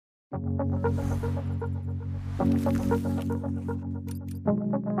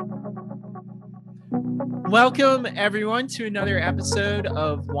Welcome, everyone, to another episode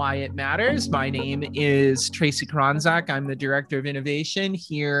of Why It Matters. My name is Tracy Kronzak. I'm the Director of Innovation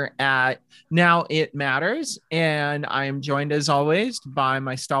here at Now It Matters, and I am joined, as always, by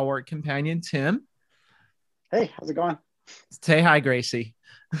my stalwart companion, Tim. Hey, how's it going? Say hi, Gracie.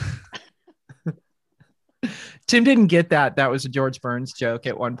 Tim didn't get that. That was a George Burns joke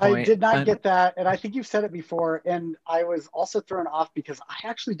at one point. I did not get that, and I think you've said it before, and I was also thrown off because I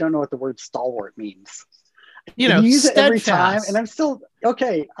actually don't know what the word stalwart means. You use it every time, and I'm still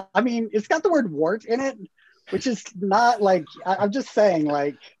okay. I mean, it's got the word wart in it, which is not like I'm just saying.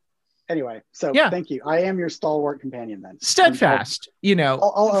 Like, anyway. So yeah. Thank you. I am your stalwart companion then. Steadfast.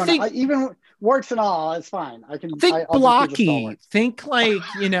 I'll own it. Even warts and all, it's fine. I can think blocky. Think like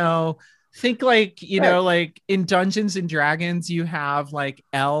right. Like in Dungeons and Dragons, you have like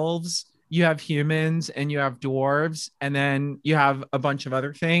elves, you have humans, and you have dwarves, and then you have a bunch of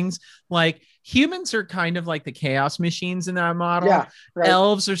other things. Like humans are kind of like the chaos machines in that model. Yeah, right.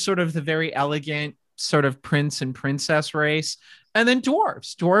 Elves are sort of the very elegant sort of prince and princess race. And then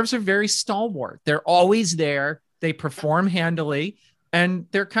dwarves are very stalwart. They're always there. They perform handily, and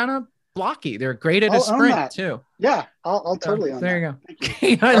they're kind of blocky. They're great at a sprint too. Yeah, I'll totally own that. There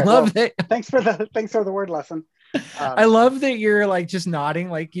you go. I love that. Thanks for the word lesson. I love that you're like just nodding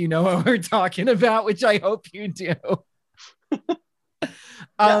like you know what we're talking about, which I hope you do.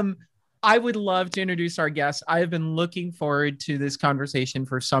 I would love to introduce our guest. I have been looking forward to this conversation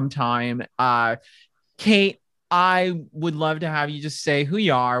for some time. Kate, I would love to have you just say who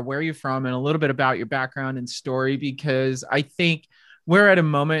you are, where you're from, and a little bit about your background and story, because I think we're at a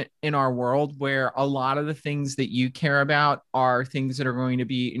moment in our world where a lot of the things that you care about are things that are going to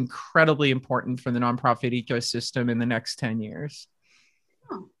be incredibly important for the nonprofit ecosystem in the next 10 years.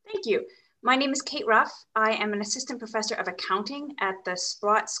 Oh, thank you. My name is Kate Ruff. I am an assistant professor of accounting at the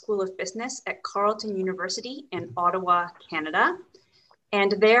Sprott School of Business at Carleton University in Ottawa, Canada.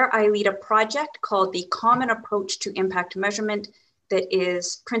 And there I lead a project called the Common Approach to Impact Measurement that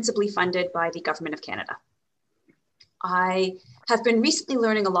is principally funded by the Government of Canada. I have been recently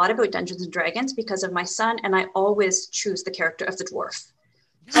learning a lot about Dungeons and Dragons because of my son, and I always choose the character of the dwarf.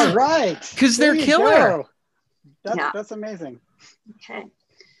 All right. Because they're killer. That's amazing. Okay.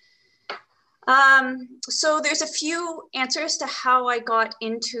 So there's a few answers to how I got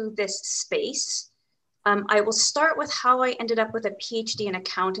into this space. I will start with how I ended up with a PhD in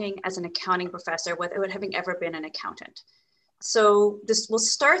accounting as an accounting professor without having ever been an accountant. So this will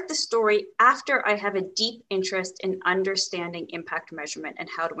start the story after I have a deep interest in understanding impact measurement and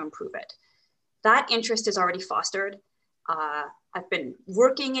how to improve it. That interest is already fostered. I've been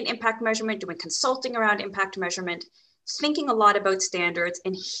working in impact measurement, doing consulting around impact measurement, thinking a lot about standards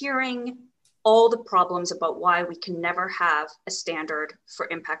and hearing all the problems about why we can never have a standard for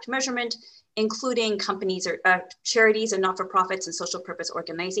impact measurement, including companies or charities and not-for-profits and social purpose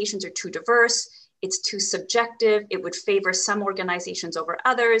organizations are too diverse. It's too subjective. It would favor some organizations over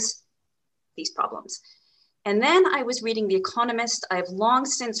others, these problems. And then I was reading The Economist. I've long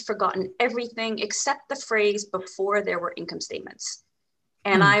since forgotten everything except the phrase before there were income statements.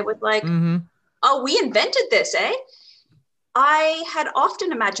 And I was like, oh, we invented this, eh? I had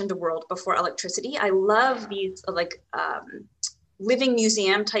often imagined a world before electricity. I love these living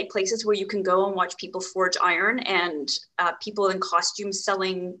museum type places where you can go and watch people forge iron and people in costumes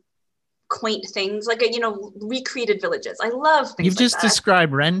selling quaint things like recreated villages. I love things. You've just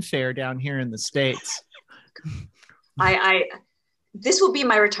described Ren Fair down here in the States. This will be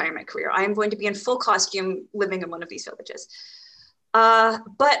my retirement career. I am going to be in full costume living in one of these villages.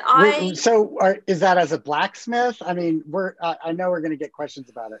 Is that as a blacksmith? I mean, I know we're going to get questions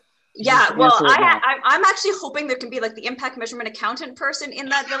about it. Yeah, well, I'm actually hoping there can be like the impact measurement accountant person in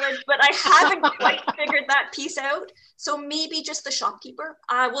that village, but I haven't quite figured that piece out. So maybe just the shopkeeper.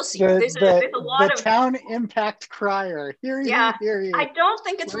 We'll see. There's a lot of town impact crier. Hear you. I don't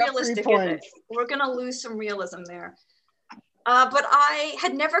think it's realistic, is it? We're going to lose some realism there. But I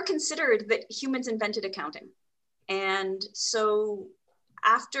had never considered that humans invented accounting. And so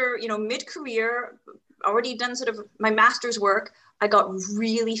after, mid-career, already done sort of my master's work, I got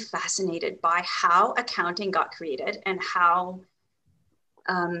really fascinated by how accounting got created and how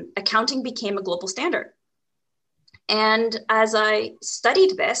accounting became a global standard. And as I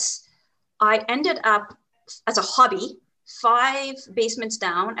studied this, I ended up as a hobby 5 basements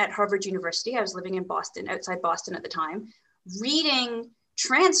down at Harvard University. I was living in Boston, outside Boston at the time, reading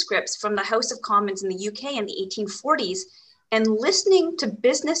transcripts from the House of Commons in the UK in the 1840s and listening to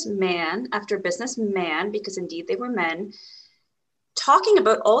businessman after businessman, because indeed they were men, talking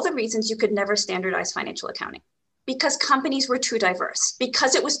about all the reasons you could never standardize financial accounting, because companies were too diverse,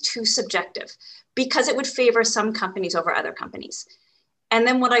 because it was too subjective, because it would favor some companies over other companies. And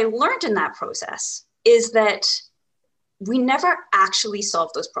then what I learned in that process is that we never actually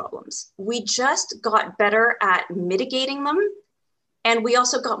solved those problems. We just got better at mitigating them, and we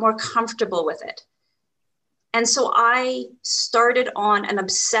also got more comfortable with it. And so I started on an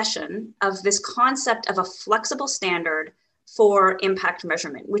obsession of this concept of a flexible standard for impact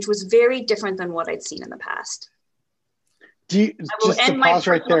measurement, which was very different than what I'd seen in the past. I will end my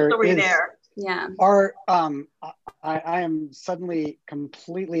right story there. Yeah. I am suddenly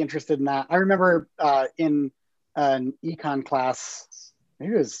completely interested in that. I remember in an econ class,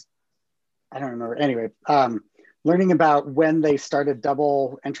 maybe it was, I don't remember. Anyway, learning about when they started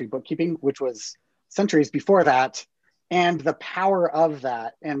double entry bookkeeping, which was centuries before that, and the power of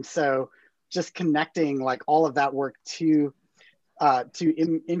that. And so just connecting like all of that work to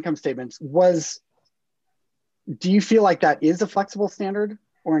income statements do you feel like that is a flexible standard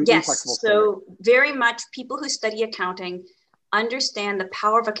or an inflexible standard? So very much people who study accounting understand the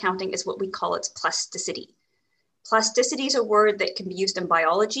power of accounting is what we call its plasticity. Plasticity is a word that can be used in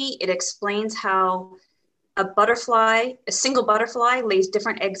biology. It explains how a single butterfly lays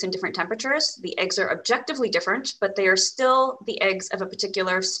different eggs in different temperatures. The eggs are objectively different, but they are still the eggs of a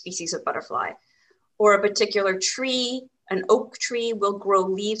particular species of butterfly. Or a particular tree, an oak tree, will grow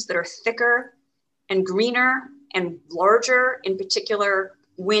leaves that are thicker and greener and larger in particular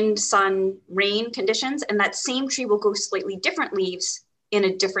wind, sun, rain conditions. And that same tree will grow slightly different leaves in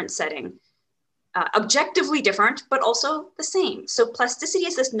a different setting. Objectively different, but also the same. So plasticity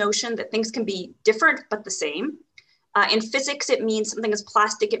is this notion that things can be different, but the same. In physics, it means something is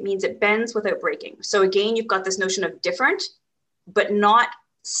plastic. It means it bends without breaking. So again, you've got this notion of different, but not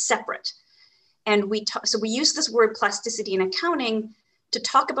separate. And so we use this word plasticity in accounting to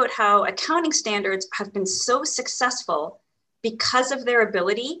talk about how accounting standards have been so successful because of their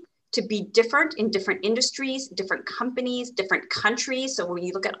ability to be different in different industries, different companies, different countries. So when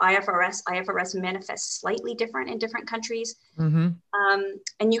you look at IFRS manifests slightly different in different countries. Mm-hmm.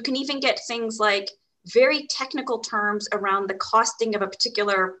 And you can even get things like very technical terms around the costing of a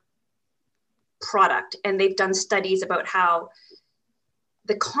particular product. And they've done studies about how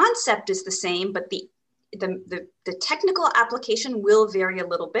the concept is the same, but the technical application will vary a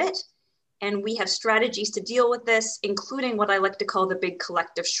little bit. And we have strategies to deal with this, including what I like to call the big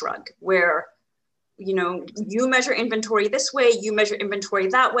collective shrug, where, you measure inventory this way, you measure inventory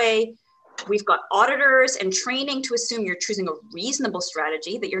that way. We've got auditors and training to assume you're choosing a reasonable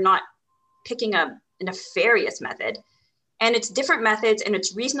strategy, that you're not picking a nefarious method. And it's different methods and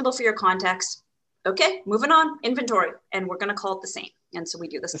it's reasonable for your context. Okay, moving on, inventory, and we're going to call it the same. And so we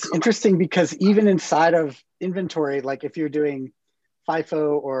do this. It's interesting because even inside of inventory, like if you're doing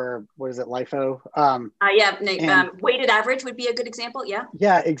FIFO or what is it, LIFO? Weighted average would be a good example. Yeah.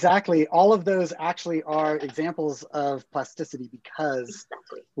 Yeah, exactly. All of those actually are examples of plasticity because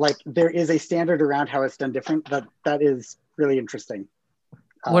like there is a standard around how it's done different. That is really interesting.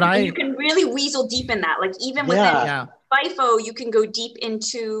 And you can really weasel deep in that. Like even within FIFO, you can go deep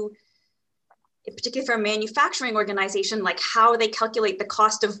into, particularly for a manufacturing organization, like how they calculate the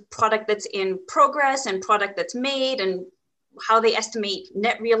cost of product that's in progress and product that's made and how they estimate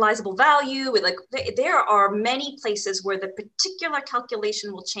net realizable value. Like there are many places where the particular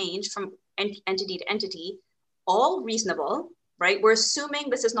calculation will change from entity to entity, all reasonable, right? We're assuming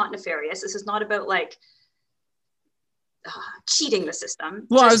this is not nefarious. This is not about like cheating the system.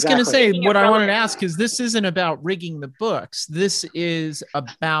 Well, I was going to say, what I wanted to ask is this isn't about rigging the books. This is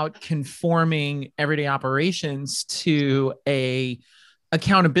about conforming everyday operations to a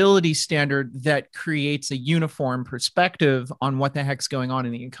accountability standard that creates a uniform perspective on what the heck's going on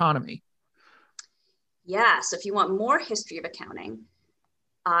in the economy. Yeah. So if you want more history of accounting,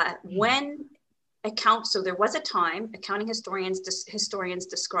 so there was a time accounting historians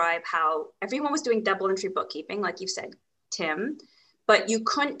describe how everyone was doing double entry bookkeeping, like you said, Tim, but you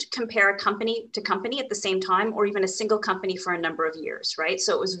couldn't compare a company to company at the same time or even a single company for a number of years, right?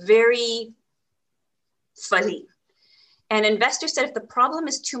 So it was very fuzzy. And investors said, if the problem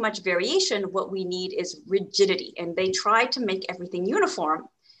is too much variation, what we need is rigidity. And they tried to make everything uniform.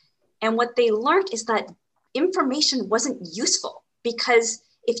 And what they learned is that information wasn't useful because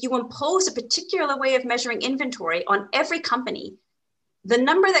if you impose a particular way of measuring inventory on every company, the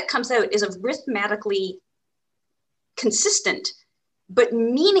number that comes out is arithmetically consistent, but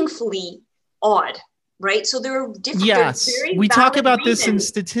meaningfully odd. Right. So there are different. Yes. We talk about this in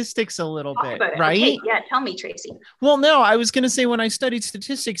statistics a little bit, right? Okay. Yeah. Tell me, Tracy. Well, no, I was going to say when I studied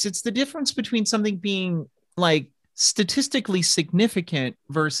statistics, it's the difference between something being like statistically significant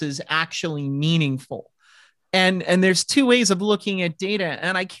versus actually meaningful. And there's two ways of looking at data.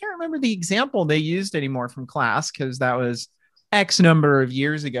 And I can't remember the example they used anymore from class because that was X number of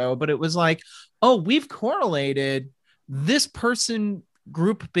years ago. But it was like, oh, we've correlated this person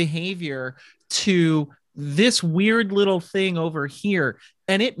group behavior to this weird little thing over here.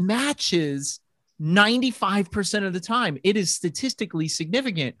 And it matches 95% of the time. It is statistically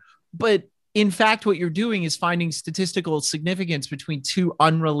significant. But in fact, what you're doing is finding statistical significance between two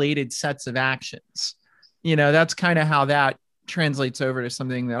unrelated sets of actions. That's kind of how that translates over to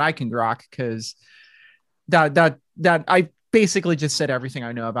something that I can grok, because that I basically just said everything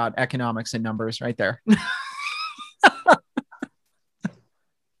I know about economics and numbers right there.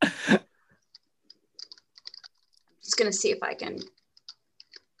 Just going to see if I can.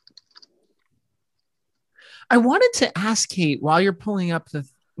 I wanted to ask Kate, while you're pulling up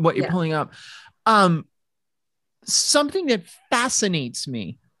what you're pulling up, something that fascinates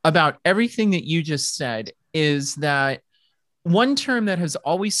me about everything that you just said is that one term that has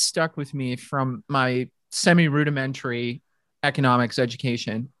always stuck with me from my semi-rudimentary economics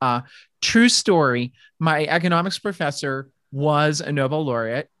education, true story, my economics professor was a Nobel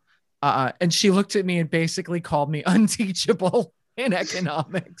laureate, and she looked at me and basically called me unteachable in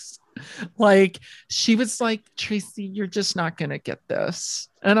economics. Like, she was like, Tracy, you're just not going to get this.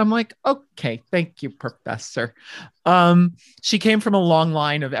 And I'm like, okay, thank you, professor. She came from a long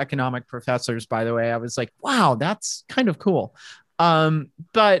line of economic professors, by the way. I was like, wow, that's kind of cool.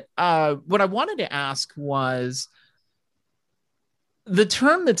 But what I wanted to ask was, the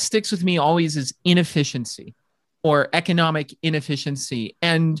term that sticks with me always is inefficiency or economic inefficiency.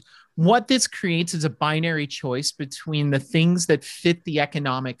 And what this creates is a binary choice between the things that fit the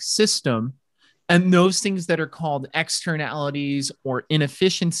economic system and those things that are called externalities or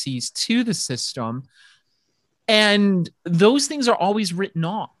inefficiencies to the system. And those things are always written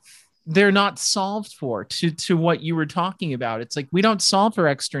off. They're not solved for, to what you were talking about. It's like, we don't solve for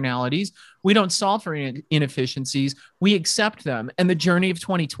externalities. We don't solve for inefficiencies. We accept them. And the journey of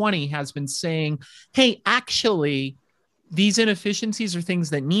 2020 has been saying, hey, actually, these inefficiencies are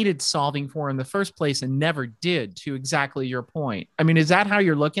things that needed solving for in the first place and never did, to exactly your point. I mean, is that how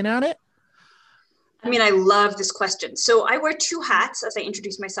you're looking at it? I mean, I love this question. So I wear two hats as I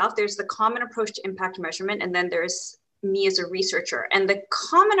introduce myself. There's the common approach to impact measurement, and then there's me as a researcher. And the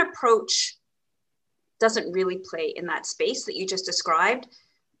common approach doesn't really play in that space that you just described,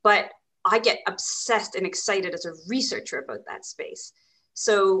 but I get obsessed and excited as a researcher about that space.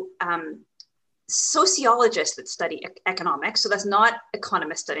 So sociologists that study economics, so that's not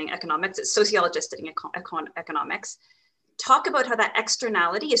economists studying economics, it's sociologists studying economics, talk about how that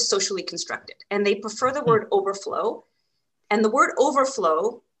externality is socially constructed. And they prefer the word overflow. And the word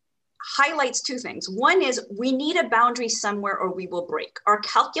overflow highlights two things. One is, we need a boundary somewhere or we will break. Our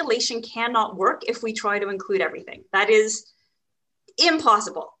calculation cannot work if we try to include everything. That is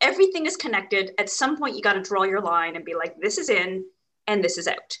impossible. Everything is connected. At some point, you got to draw your line and be like, this is in and this is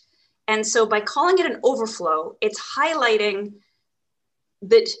out. And so by calling it an overflow, it's highlighting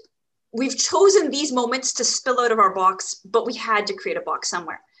that we've chosen these moments to spill out of our box, but we had to create a box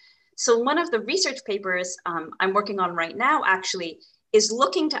somewhere. So one of the research papers I'm working on right now actually is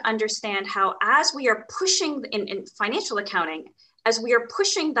looking to understand how, as we are pushing in financial accounting, as we are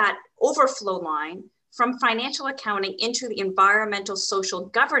pushing that overflow line from financial accounting into the environmental social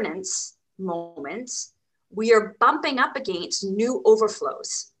governance moments, we are bumping up against new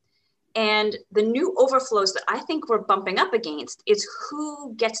overflows. And the new overflows that I think we're bumping up against is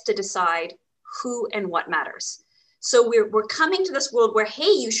who gets to decide who and what matters. So we're coming to this world where,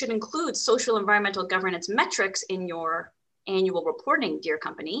 hey, you should include social environmental governance metrics in your annual reporting, dear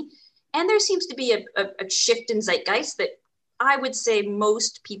company. And there seems to be a shift in zeitgeist that I would say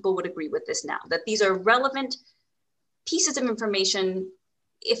most people would agree with this now, that these are relevant pieces of information.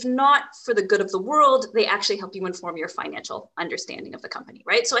 If not for the good of the world, they actually help you inform your financial understanding of the company,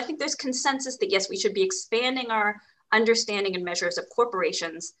 right? So I think there's consensus that yes, we should be expanding our understanding and measures of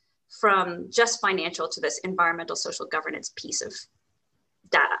corporations from just financial to this environmental social governance piece of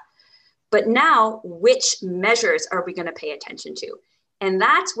data. But now, which measures are we going to pay attention to? And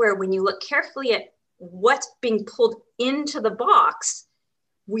that's where, when you look carefully at what's being pulled into the box,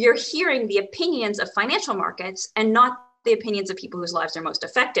 we are hearing the opinions of financial markets and not the opinions of people whose lives are most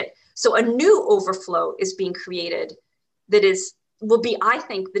affected. So a new overflow is being created that will be, I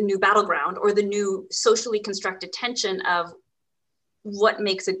think, the new battleground or the new socially constructed tension of what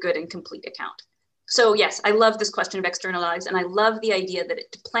makes a good and complete account. So yes, I love this question of externalities, and I love the idea that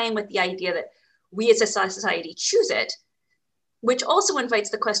playing with the idea that we as a society choose it, which also invites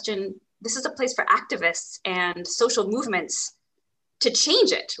the question, this is a place for activists and social movements to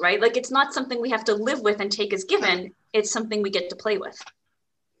change it, right? Like, it's not something we have to live with and take as given. It's something we get to play with.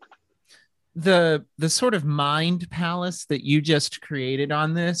 The sort of mind palace that you just created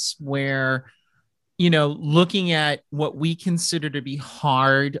on this, where, you know, looking at what we consider to be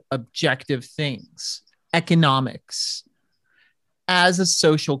hard, objective things, economics, as a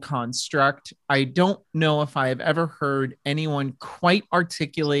social construct, I don't know if I have ever heard anyone quite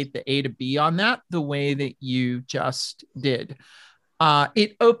articulate the A to B on that the way that you just did.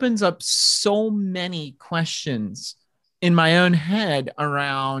 It opens up so many questions in my own head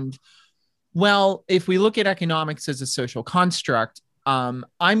around, well, if we look at economics as a social construct, I'm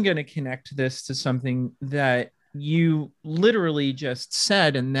going to connect this to something that you literally just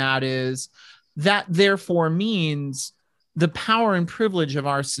said, and that is that therefore means the power and privilege of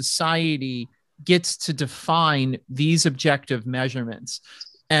our society gets to define these objective measurements.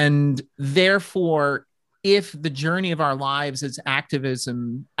 And therefore, if the journey of our lives as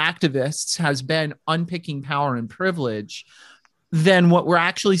activists has been unpicking power and privilege, then what we're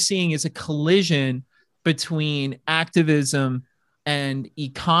actually seeing is a collision between activism and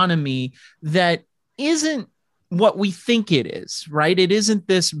economy that isn't what we think it is, right? It isn't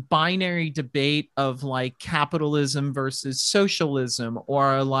this binary debate of like capitalism versus socialism,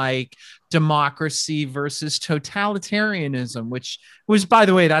 or like democracy versus totalitarianism, which was, by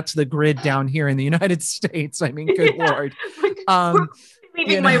the way, that's the grid down here in the United States. I mean, good Lord.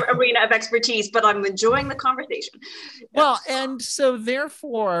 Leaving my arena of expertise, but I'm enjoying the conversation. Well, and so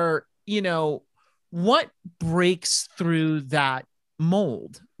therefore, you know, what breaks through that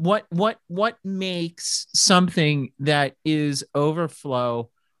mold? What makes something that is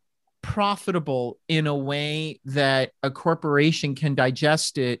overflow profitable in a way that a corporation can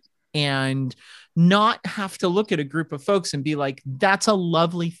digest it and not have to look at a group of folks and be like, that's a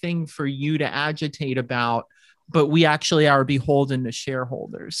lovely thing for you to agitate about, but we actually are beholden to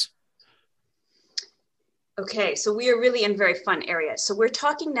shareholders? Okay, so we are really in very fun areas. So we're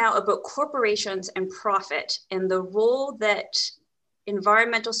talking now about corporations and profit and the role that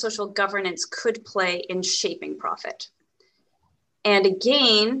environmental social governance could play in shaping profit. And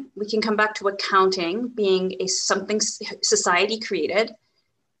again, we can come back to accounting being something society created.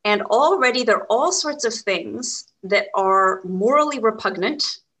 And already there are all sorts of things that are morally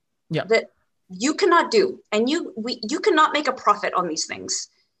repugnant that you cannot do. And you cannot make a profit on these things.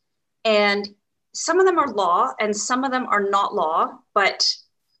 And some of them are law and some of them are not law, but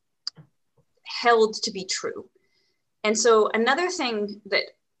held to be true. And so another thing that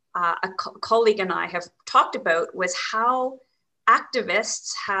a colleague and I have talked about was how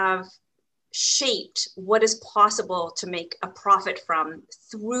activists have shaped what is possible to make a profit from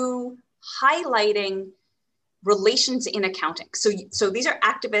through highlighting relations in accounting. So these are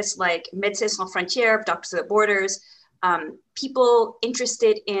activists like Médecins Sans Frontières, Doctors Without Borders, people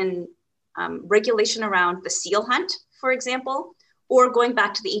interested in regulation around the seal hunt, for example, or going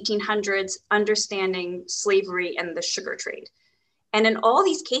back to the 1800s, understanding slavery and the sugar trade. And in all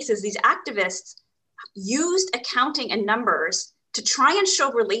these cases, these activists used accounting and numbers to try and show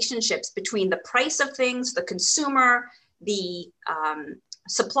relationships between the price of things, the consumer, the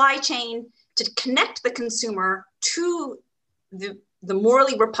supply chain, to connect the consumer to the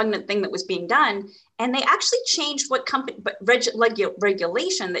morally repugnant thing that was being done. And they actually changed what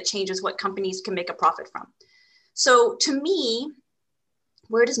regulation that changes what companies can make a profit from. So to me,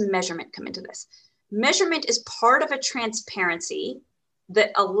 where does measurement come into this? Measurement is part of a transparency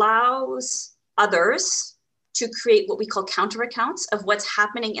that allows others to create what we call counter accounts of what's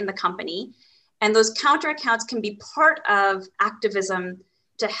happening in the company. And those counter accounts can be part of activism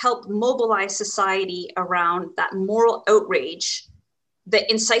to help mobilize society around that moral outrage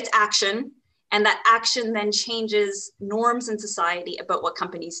that incites action. And that action then changes norms in society about what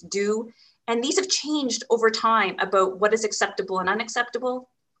companies do. And these have changed over time about what is acceptable and unacceptable.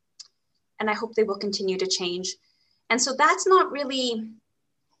 And I hope they will continue to change. And so that's not really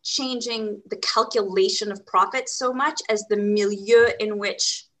changing the calculation of profit so much as the milieu in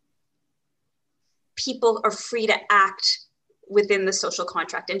which people are free to act within the social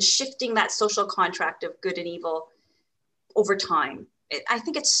contract and shifting that social contract of good and evil over time. I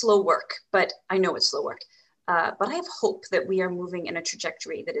think it's slow work, but I know it's slow work. But I have hope that we are moving in a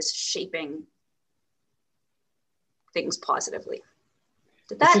trajectory that is shaping things positively.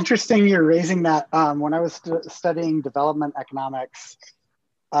 It's interesting you're raising that. When I was studying development economics,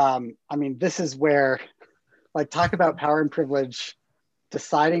 I mean, this is where, like, talk about power and privilege,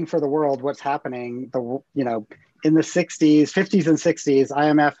 deciding for the world what's happening. In the 60s, 50s and 60s,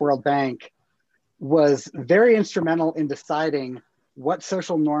 IMF, World Bank was very instrumental in deciding what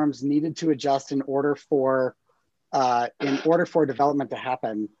social norms needed to adjust in order for development to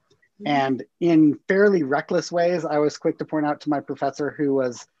happen. And in fairly reckless ways, I was quick to point out to my professor, who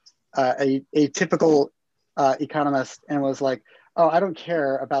was a typical economist, and was like, oh, I don't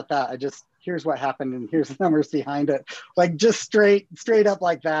care about that. Here's what happened and here's the numbers behind it. Like, just straight up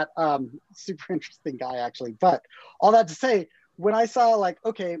like that. Super interesting guy, actually. But all that to say, when I saw, like,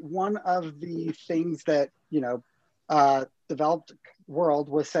 okay, one of the things that, developed world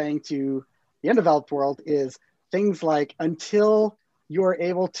was saying to the undeveloped world is things like, until you're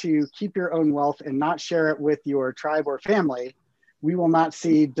able to keep your own wealth and not share it with your tribe or family, we will not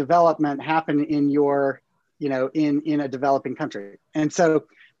see development happen in your, in a developing country. And so,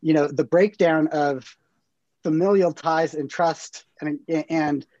 the breakdown of familial ties and trust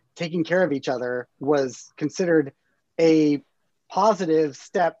and taking care of each other was considered a positive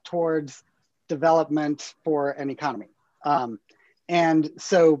step towards development for an economy. And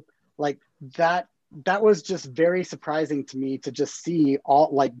so, like, that was just very surprising to me, to just see all,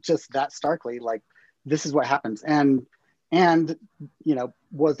 like, just that starkly, like, this is what happens. And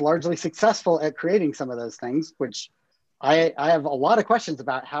was largely successful at creating some of those things, which I have a lot of questions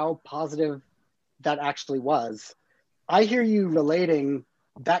about how positive that actually was. I hear you relating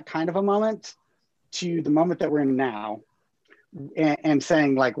that kind of a moment to the moment that we're in now, and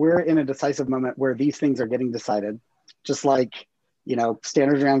saying, like, we're in a decisive moment where these things are getting decided, just like,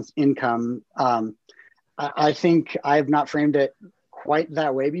 standards around income. I think I have not framed it quite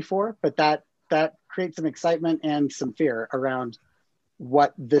that way before, but that creates some excitement and some fear around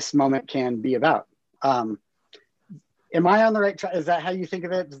what this moment can be about. Am I on the right track? Is that how you think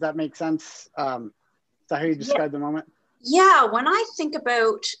of it? Does that make sense? Is that how you describe the moment? Yeah, when I think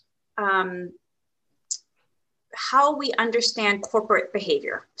about how we understand corporate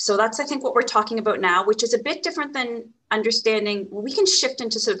behavior. So that's, I think, what we're talking about now, which is a bit different than understanding. We can shift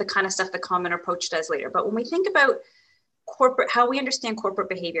into sort of the kind of stuff that Common Approach does later. But when we think about how we understand corporate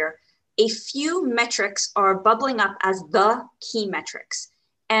behavior, a few metrics are bubbling up as the key metrics.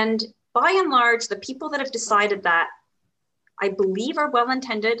 And by and large, the people that have decided that, I believe, are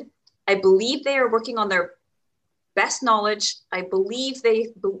well-intended. I believe they are working on their best knowledge. I believe they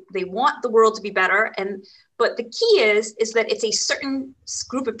want the world to be better. But the key is that it's a certain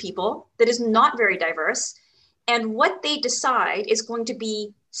group of people that is not very diverse. And what they decide is going to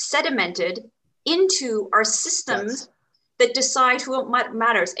be sedimented into our systems that decide who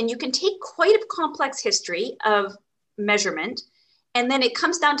matters. And you can take quite a complex history of measurement, and then it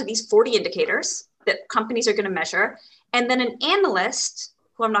comes down to these 40 indicators that companies are going to measure. And then an analyst,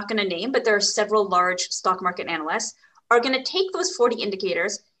 who I'm not going to name, but there are several large stock market analysts, are going to take those 40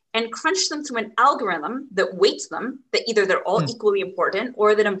 indicators and crunch them through an algorithm that weights them, that either they're all equally important,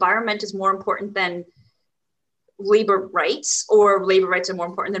 or that environment is more important than labor rights, or labor rights are more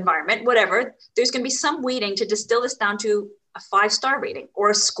important than environment, whatever. There's going to be some weighting to distill this down to a 5-star rating or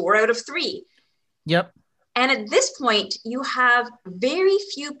a score out of 3. Yep. And at this point, you have very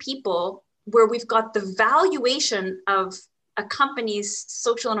few people where we've got the valuation of a company's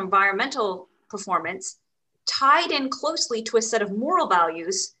social and environmental performance tied in closely to a set of moral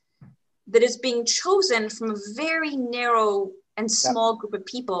values that is being chosen from a very narrow and small group of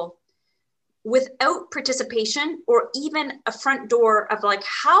people without participation, or even a front door of, like,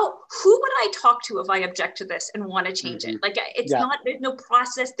 who would I talk to if I object to this and want to change it? Like, it's not, there's no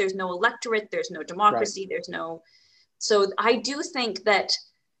process, there's no electorate, there's no democracy, there's no. So I do think that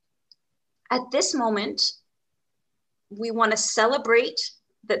at this moment, we want to celebrate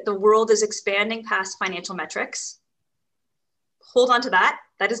that the world is expanding past financial metrics. Hold on to that.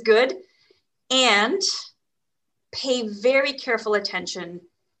 That is good. And pay very careful attention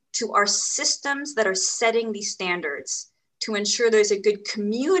to our systems that are setting these standards to ensure there's a good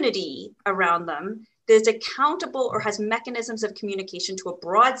community around them that is accountable or has mechanisms of communication to a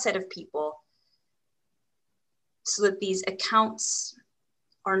broad set of people, so that these accounts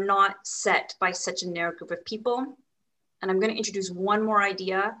are not set by such a narrow group of people. And I'm going to introduce one more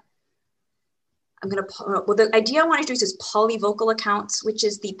idea. The idea I want to introduce is polyvocal accounts, which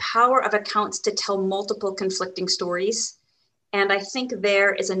is the power of accounts to tell multiple conflicting stories. And I think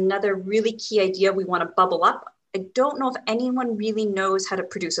there is another really key idea we want to bubble up. I don't know if anyone really knows how to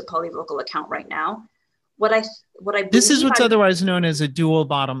produce a polyvocal account right now. This is what's otherwise known as a dual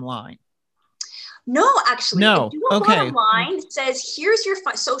bottom line. No, actually, no. A dual bottom line says, here's your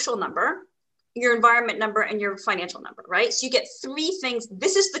social number, your environment number, and your financial number, right? So you get 3 things.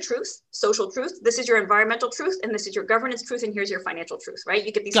 This is the truth, social truth. This is your environmental truth, and this is your governance truth, and here's your financial truth, right?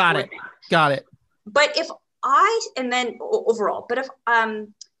 You get these 4 things. Got it. But if overall, but if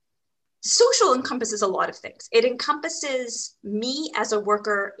social encompasses a lot of things. It encompasses me as a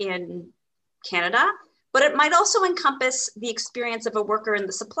worker in Canada, but it might also encompass the experience of a worker in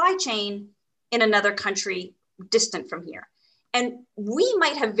the supply chain in another country distant from here. And we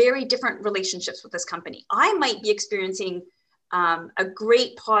might have very different relationships with this company. I might be experiencing a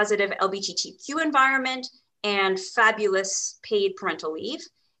great positive LGBTQ environment and fabulous paid parental leave.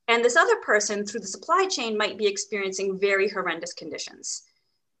 And this other person through the supply chain might be experiencing very horrendous conditions.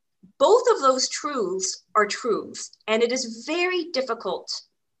 Both of those truths are truths. And it is very difficult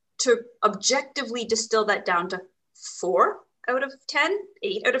to objectively distill that down to 4 out of 10,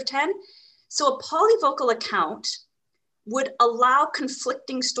 8 out of 10. So a polyvocal account would allow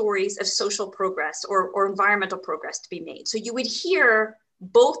conflicting stories of social progress or environmental progress to be made. So you would hear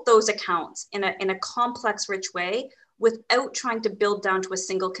both those accounts in a complex, rich way without trying to build down to a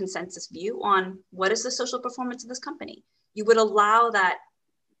single consensus view on what is the social performance of this company. You would allow that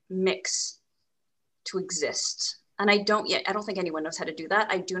mix to exist. And I don't think anyone knows how to do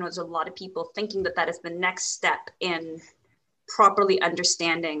that. I do know there's a lot of people thinking that that is the next step in properly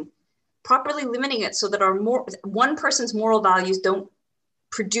understanding, properly limiting it so that one person's moral values don't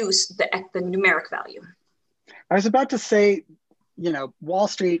produce the numeric value. I was about to say, Wall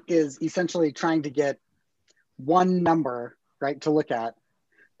Street is essentially trying to get one number, right, to look at.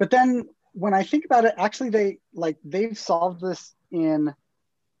 But then when I think about it, actually they've solved this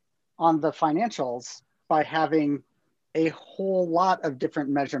on the financials by having a whole lot of different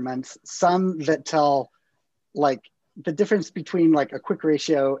measurements, some that tell like the difference between like a quick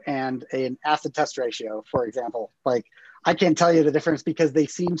ratio and an acid test ratio, for example. Like I can't tell you the difference because they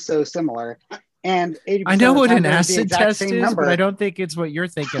seem so similar. And 80% I know of the what time an they're the acid exact test same is, number. but I don't think it's what you're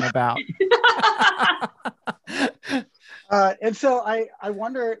thinking about. And so I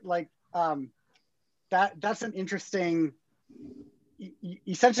wonder, like, that's an interesting,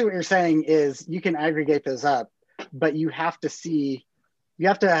 essentially what you're saying is you can aggregate those up, but you have to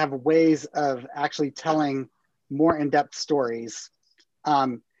have ways of actually telling more in-depth stories.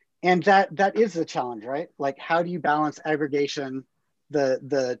 And that is a challenge, right? Like, how do you balance aggregation,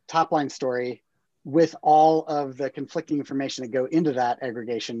 the top line story, with all of the conflicting information that go into that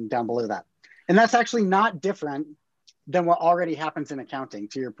aggregation down below that? And that's actually not different than what already happens in accounting,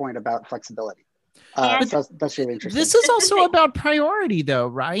 to your point about flexibility. So that's really interesting. This is also about priority though,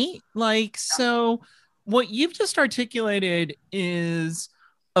 right? Like, so what you've just articulated is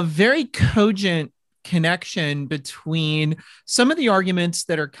a very cogent connection between some of the arguments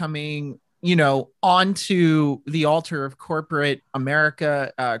that are coming, onto the altar of corporate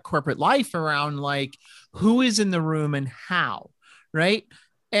America, corporate life around like who is in the room and how, right?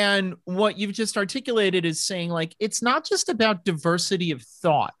 And what you've just articulated is saying like, it's not just about diversity of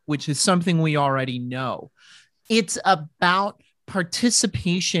thought, which is something we already know. It's about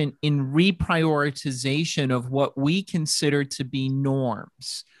participation in reprioritization of what we consider to be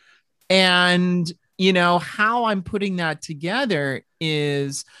norms. And, how I'm putting that together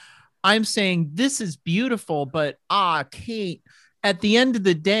is I'm saying this is beautiful, but Kate, at the end of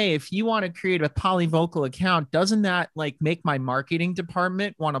the day, if you want to create a polyvocal account, doesn't that like make my marketing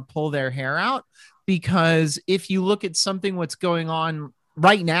department want to pull their hair out? Because if you look at something what's going on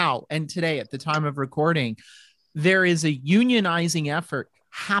right now and today at the time of recording, there is a unionizing effort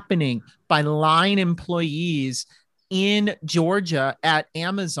happening by line employees in Georgia at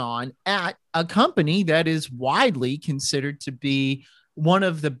Amazon, at a company that is widely considered to be one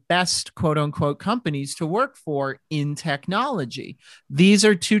of the best quote unquote companies to work for in technology. These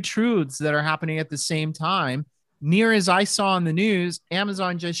are two truths that are happening at the same time. Near as I saw in the news,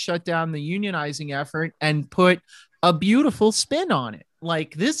 Amazon just shut down the unionizing effort and put a beautiful spin on it.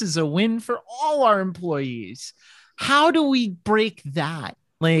 Like, this is a win for all our employees. How do we break that?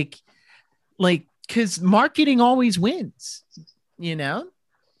 Like, because marketing always wins, Yeah,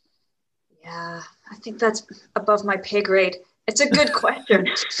 I think that's above my pay grade. It's a good question.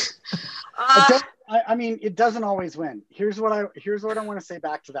 I mean, it doesn't always win. Here's what I want to say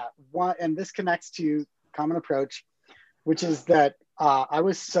back to that one, and this connects to Common Approach, which is that I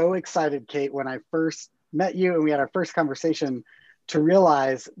was so excited, Kate, when I first met you and we had our first conversation, to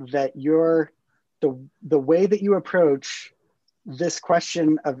realize that the way that you approach this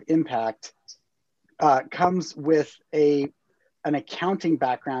question of impact comes with an accounting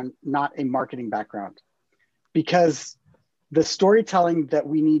background, not a marketing background, because the storytelling that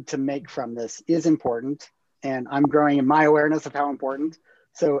we need to make from this is important, and I'm growing in my awareness of how important.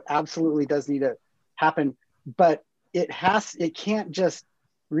 So absolutely does need to happen, but it can't just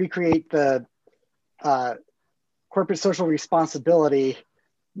recreate the corporate social responsibility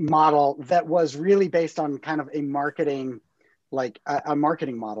model that was really based on kind of a marketing like a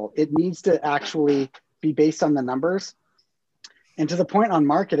marketing model. It needs to actually be based on the numbers. And to the point on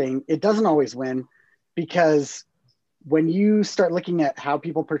marketing, it doesn't always win, because when you start looking at how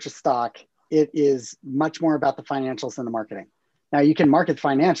people purchase stock, it is much more about the financials than the marketing. Now you can market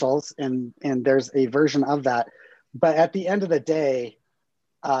financials, and there's a version of that. But at the end of the day,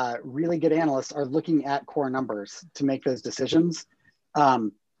 really good analysts are looking at core numbers to make those decisions.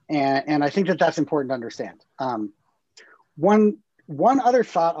 And I think that that's important to understand. One other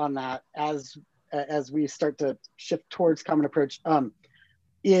thought on that, as we start to shift towards common approach,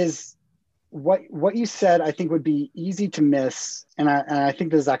 is what you said, I think would be easy to miss. And I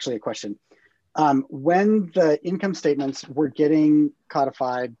think this is actually a question. When the income statements were getting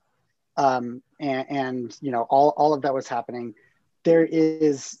codified, and you know, all of that was happening, there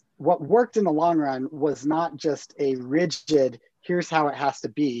is what worked in the long run was not just a rigid, here's how it has to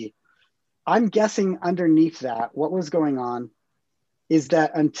be. I'm guessing underneath that, what was going on is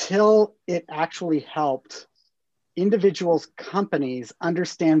that until it actually helped individuals, companies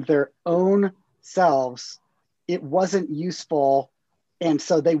understand their own selves, it wasn't useful. And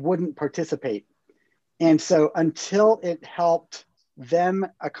so they wouldn't participate. And so until it helped them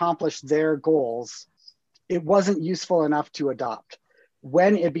accomplish their goals, it wasn't useful enough to adopt.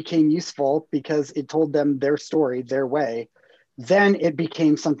 When it became useful because it told them their story, their way, then it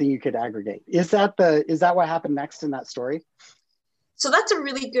became something you could aggregate. Is that what happened next in that story? So that's a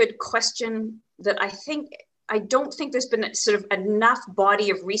really good question that I don't think there's been sort of enough body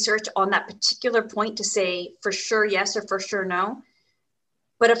of research on that particular point to say for sure yes or for sure no.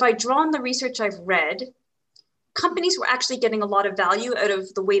 But if I draw on the research I've read, companies were actually getting a lot of value out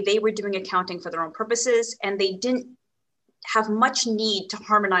of the way they were doing accounting for their own purposes, and they didn't have much need to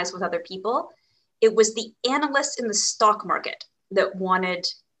harmonize with other people. It was the analysts in the stock market that wanted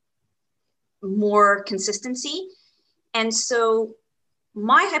more consistency. And so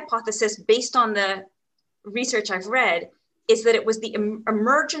my hypothesis, based on the research I've read, is that it was the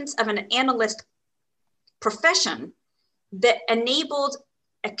emergence of an analyst profession that enabled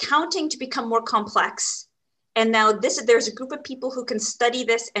accounting to become more complex. And now there's a group of people who can study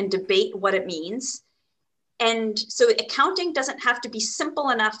this and debate what it means. And so accounting doesn't have to be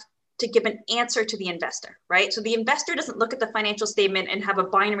simple enough to give an answer to the investor, right? So the investor doesn't look at the financial statement and have a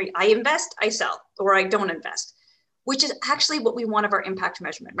binary, I invest, I sell, or I don't invest, which is actually what we want of our impact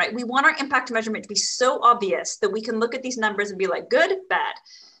measurement, right? We want our impact measurement to be so obvious that we can look at these numbers and be like, good, bad.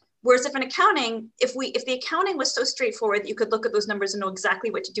 Whereas if in accounting, if the accounting was so straightforward that you could look at those numbers and know exactly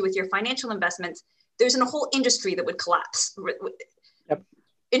what to do with your financial investments, there's a whole industry that would collapse. Yep.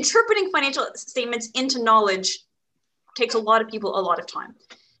 Interpreting financial statements into knowledge takes a lot of people a lot of time.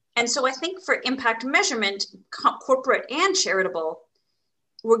 And so I think for impact measurement, corporate and charitable,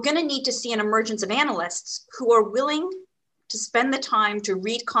 we're going to need to see an emergence of analysts who are willing to spend the time to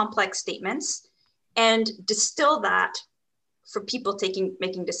read complex statements and distill that for people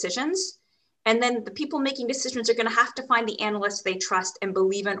making decisions. And then the people making decisions are going to have to find the analysts they trust and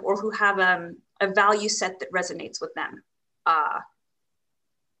believe in, or who have a value set that resonates with them.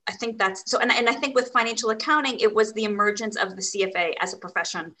 I think that's so, and I think with financial accounting, it was the emergence of the CFA as a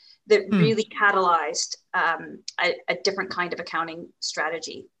profession that really catalyzed a different kind of accounting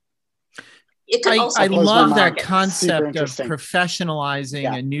strategy. It could also I love that concept of interesting.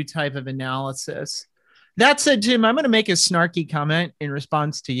 professionalizing a new type of analysis. That said, Jim, I'm going to make a snarky comment in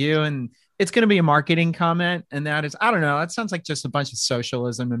response to you, and it's going to be a marketing comment, and that is, I don't know, that sounds like just a bunch of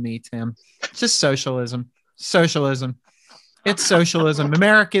socialism to me, Tim. Just socialism. It's socialism.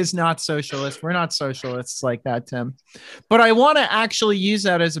 America is not socialist. We're not socialists like that, Tim. But I want to actually use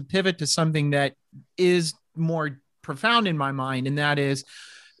that as a pivot to something that is more profound in my mind. And that is,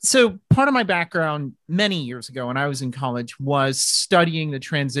 so part of my background many years ago when I was in college was studying the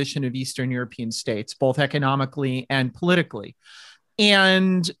transition of Eastern European states, both economically and politically.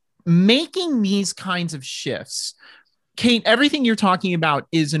 And making these kinds of shifts, Kate, everything you're talking about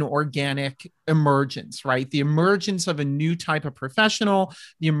is an organic emergence, right? The emergence of a new type of professional,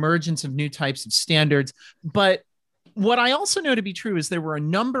 the emergence of new types of standards. But what I also know to be true is there were a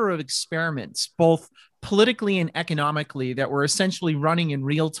number of experiments, both politically and economically, that were essentially running in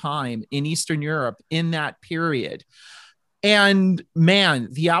real time in Eastern Europe in that period. And man,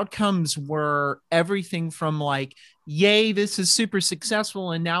 the outcomes were everything from like, yay, this is super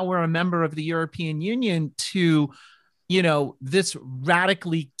successful, and now we're a member of the European Union, to, you know, this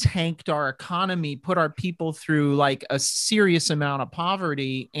radically tanked our economy, put our people through like a serious amount of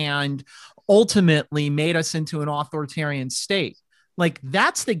poverty, and ultimately made us into an authoritarian state. Like,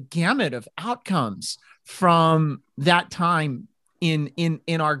 that's the gamut of outcomes from that time in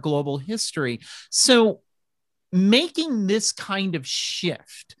our global history. So making this kind of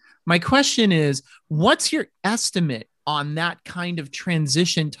shift, my question is, what's your estimate on that kind of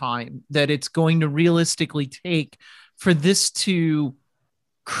transition time that it's going to realistically take for this to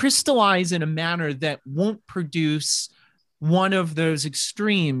crystallize in a manner that won't produce one of those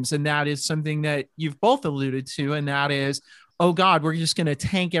extremes? And that is something that you've both alluded to, and that is, oh God, we're just going to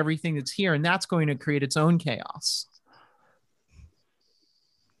tank everything that's here, and that's going to create its own chaos.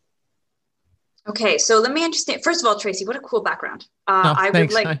 Okay, so let me understand. First of all, Tracy, what a cool background. I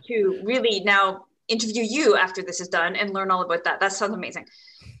would like to really now interview you after this is done and learn all about that. That sounds amazing.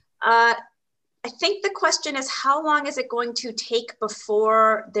 I think the question is, how long is it going to take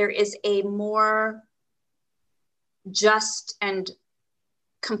before there is a more just and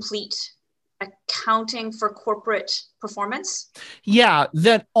complete accounting for corporate performance? Yeah,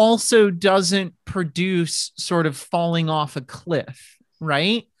 that also doesn't produce sort of falling off a cliff,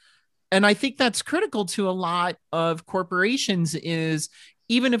 right? And I think that's critical to a lot of corporations, is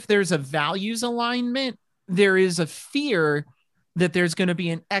even if there's a values alignment, there is a fear that there's going to be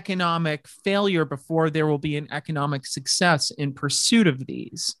an economic failure before there will be an economic success in pursuit of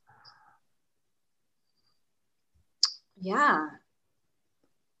these. Yeah.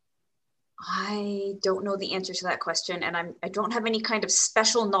 I don't know the answer to that question, and I don't have any kind of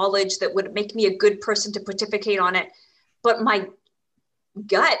special knowledge that would make me a good person to pontificate on it. But my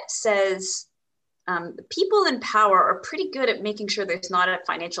gut says people in power are pretty good at making sure there's not a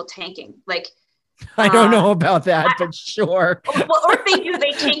financial tanking. Like, I don't know about that, but sure. Well, or if they do,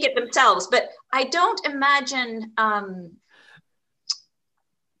 they tank it themselves. But I don't imagine. I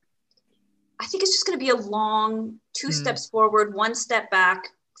think it's just going to be a long 2 steps forward, 1 step back,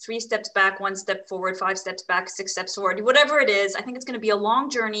 3 steps back, 1 step forward, 5 steps back, 6 steps forward, whatever it is. I think it's going to be a long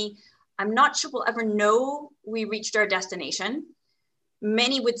journey. I'm not sure we'll ever know we reached our destination.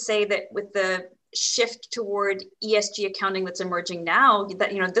 Many would say that with the shift toward ESG accounting that's emerging now,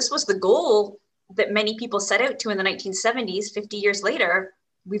 that, you know, this was the goal that many people set out to in the 1970s. 50 years later,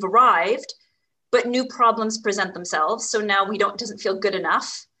 we've arrived, but new problems present themselves. So now it doesn't feel good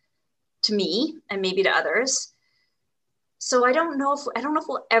enough to me and maybe to others. So I don't know if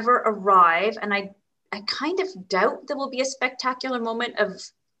we'll ever arrive. And I kind of doubt there will be a spectacular moment of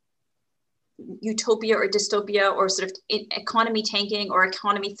utopia or dystopia or sort of economy tanking or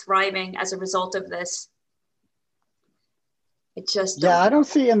economy thriving as a result of this. It just I don't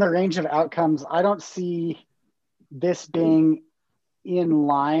see in the range of outcomes, I don't see this being in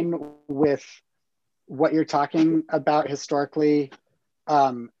line with what you're talking about historically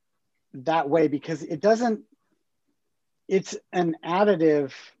that way, because it's an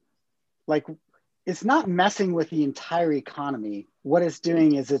additive, like, it's not messing with the entire economy. What it's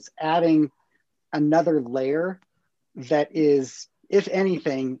doing is it's adding another layer that is, if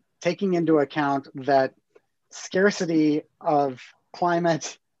anything, taking into account that scarcity of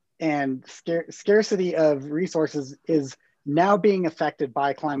climate and scarcity of resources is now being affected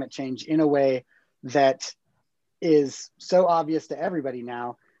by climate change in a way that is so obvious to everybody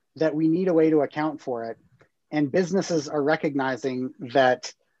now that we need a way to account for it. And businesses are recognizing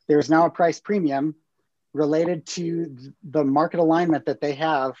that there's now a price premium related to the market alignment that they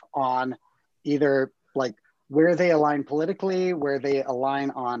have on either like where they align politically, where they align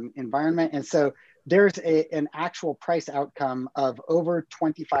on environment. And so there's an actual price outcome of over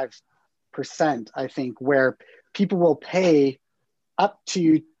 25%, I think, where people will pay up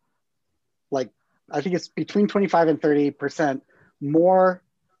to, like, I think it's between 25 and 30% more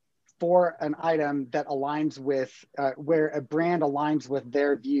for an item that aligns with, where a brand aligns with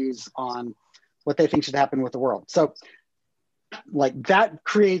their views on what they think should happen with the world. So like that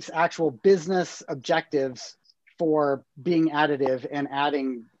creates actual business objectives for being additive and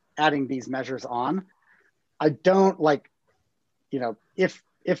adding these measures on. I don't like, you know, if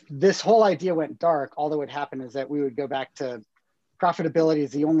this whole idea went dark, all that would happen is that we would go back to profitability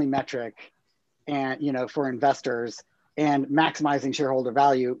is the only metric, and, you know, for investors, and maximizing shareholder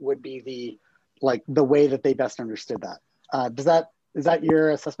value would be the way that they best understood that. Is that your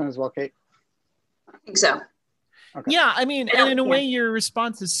assessment as well, Kate? I think so. Okay. Yeah, I mean, and in a way, your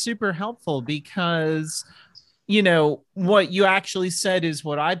response is super helpful because, you know, what you actually said is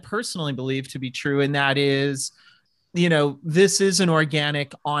what I personally believe to be true. And that is, you know, this is an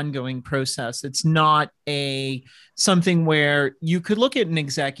organic, ongoing process. It's not something where you could look at an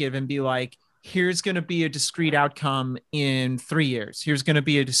executive and be like, here's going to be a discrete outcome in 3 years. Here's going to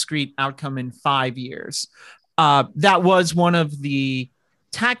be a discrete outcome in 5 years. That was one of the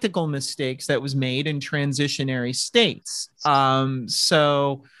tactical mistakes that was made in transitionary states.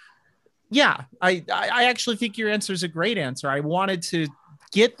 So yeah, I actually think your answer is a great answer. I wanted to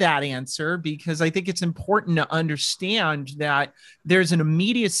get that answer, because I think it's important to understand that there's an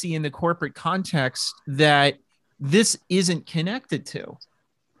immediacy in the corporate context that this isn't connected to.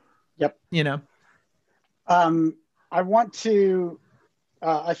 Yep. You know, I want to,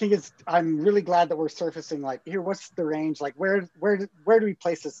 I'm really glad that we're surfacing like, here, what's the range? Like, where do we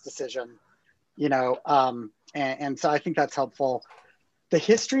place this decision? You know, and so I think that's helpful. The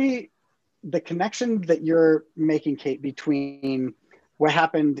history, the connection that you're making, Kate, between what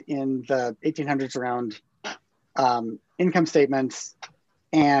happened in the 1800s around income statements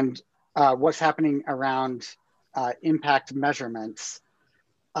and what's happening around impact measurements.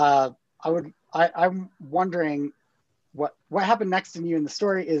 I'm wondering what happened next in you in the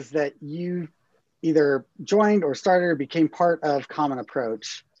story is that you either joined or started or became part of Common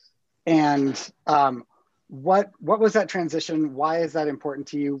Approach. And what was that transition? Why is that important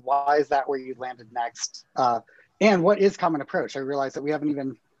to you? Why is that where you landed next? And what is Common Approach? I realize that we haven't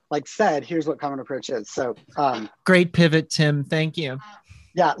even said, here's what Common Approach is. So great pivot, Tim. Thank you.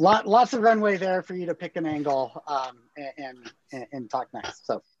 Yeah, lots of runway there for you to pick an angle and talk next.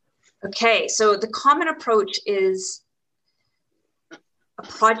 So. Okay, so the Common Approach is a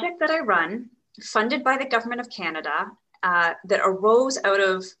project that I run, funded by the Government of Canada, that arose out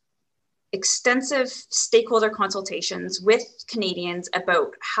of extensive stakeholder consultations with Canadians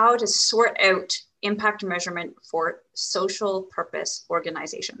about how to sort out impact measurement for social purpose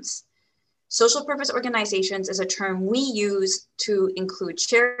organizations. Social purpose organizations is a term we use to include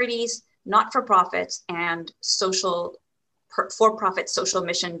charities, not-for-profits, and for-profit social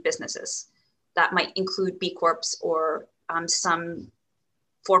mission businesses. That might include B Corps or some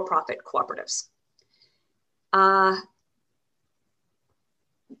for-profit cooperatives.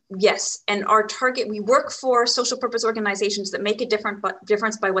 Yes, and our target, we work for social purpose organizations that make a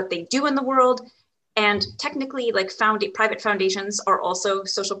difference by what they do in the world. And technically, like private foundations are also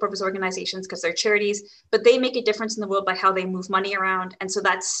social purpose organizations because they're charities, but they make a difference in the world by how they move money around. And so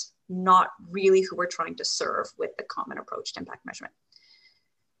that's not really who we're trying to serve with the Common Approach to Impact Measurement.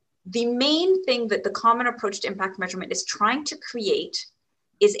 The main thing that the Common Approach to Impact Measurement is trying to create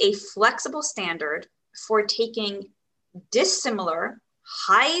is a flexible standard for taking dissimilar,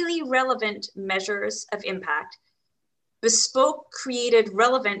 highly relevant measures of impact, bespoke, created,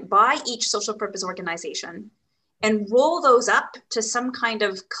 relevant by each social purpose organization, and roll those up to some kind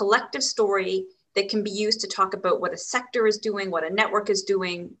of collective story that can be used to talk about what a sector is doing, what a network is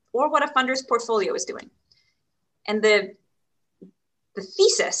doing, or what a funder's portfolio is doing. And the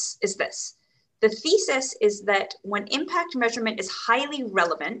thesis is this. The thesis is that when impact measurement is highly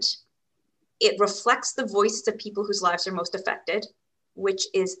relevant, it reflects the voices of people whose lives are most affected, which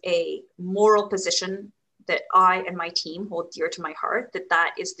is a moral position that I and my team hold dear to my heart,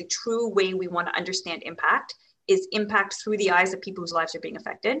 that is the true way we want to understand impact, is impact through the eyes of people whose lives are being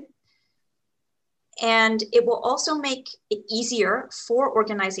affected. And it will also make it easier for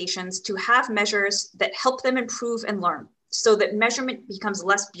organizations to have measures that help them improve and learn, so that measurement becomes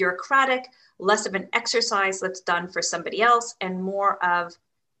less bureaucratic, less of an exercise that's done for somebody else, and more of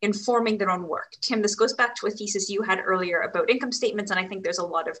informing their own work. Tim, this goes back to a thesis you had earlier about income statements, and I think there's a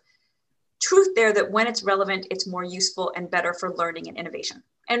lot of truth there that when it's relevant, it's more useful and better for learning and innovation.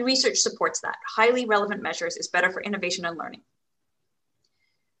 And research supports that. Highly relevant measures is better for innovation and learning.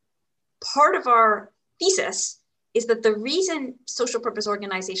 Part of our thesis is that the reason social purpose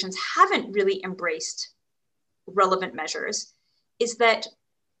organizations haven't really embraced relevant measures is that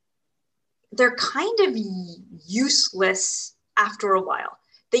they're kind of useless after a while.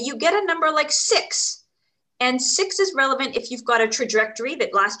 That you get a number like 6, and 6 is relevant if you've got a trajectory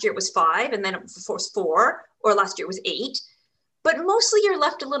that last year it was 5 and then it was 4, or last year it was 8. But mostly you're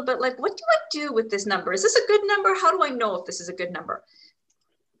left a little bit like, what do I do with this number? Is this a good number? How do I know if this is a good number?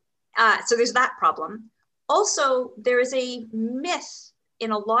 So there's that problem. Also, there is a myth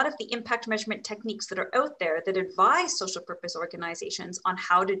in a lot of the impact measurement techniques that are out there that advise social purpose organizations on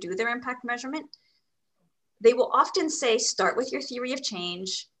how to do their impact measurement. They will often say, start with your theory of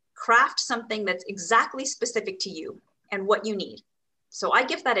change, craft something that's exactly specific to you and what you need. So I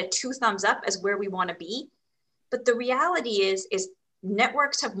give that a 2 thumbs up as where we want to be. But the reality is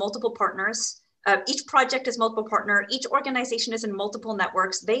networks have multiple partners. Each project has multiple partners. Each organization is in multiple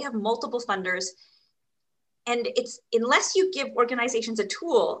networks. They have multiple funders. And it's, unless you give organizations a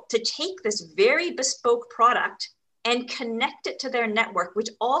tool to take this very bespoke product and connect it to their network, which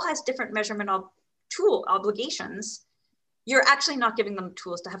all has different measurement tool obligations, you're actually not giving them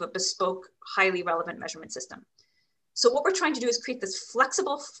tools to have a bespoke, highly relevant measurement system. So what we're trying to do is create this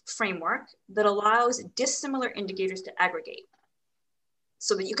flexible framework that allows dissimilar indicators to aggregate.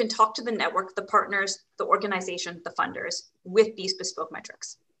 so that you can talk to the network, the partners, the organization, the funders with these bespoke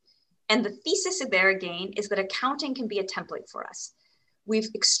metrics. And the thesis there again is that accounting can be a template for us. We've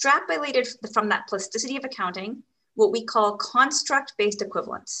extrapolated from that plasticity of accounting what we call construct-based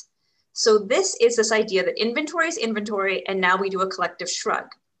equivalence. So this is this idea that inventory is inventory, and now we do a collective shrug.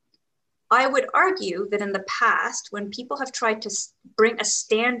 I would argue that in the past, when people have tried to bring a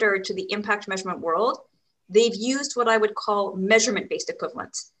standard to the impact measurement world, they've used what I would call measurement-based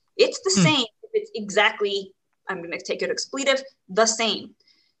equivalence. It's the same, it's exactly, I'm going to take an expletive, the same.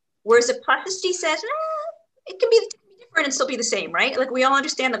 Whereas if plasticity says, it can be different and still be the same, right? Like we all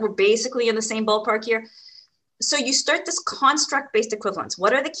understand that we're basically in the same ballpark here. So you start this construct-based equivalence.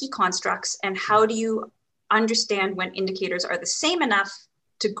 What are the key constructs, and how do you understand when indicators are the same enough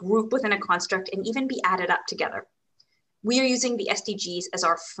to group within a construct and even be added up together? We are using the SDGs as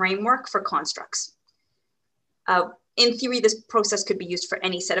our framework for constructs. In theory, this process could be used for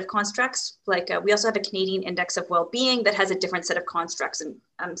any set of constructs. Like we also have a Canadian Index of Wellbeing that has a different set of constructs.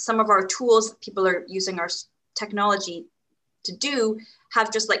 And some of our tools that people are using our technology to do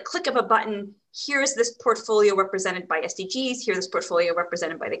have just like click of a button, here's this portfolio represented by SDGs, here's this portfolio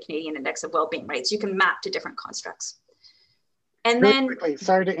represented by the Canadian Index of Wellbeing, right? So you can map to different constructs. And really then- quickly,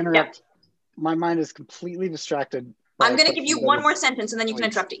 sorry to interrupt. Yeah. My mind is completely distracted. I'm gonna give you one more sentence and then you can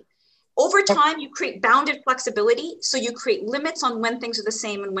interrupt me. Over time, you create bounded flexibility. So you create limits on when things are the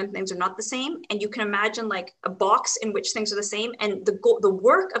same and when things are not the same. And you can imagine like a box in which things are the same. And the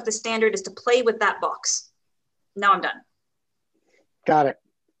work of the standard is to play with that box. Now I'm done. Got it.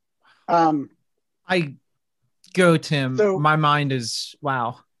 I go, Tim. So my mind is,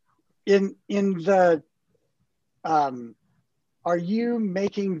 wow. In the, are you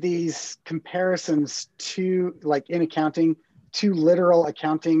making these comparisons to, like in accounting, to literal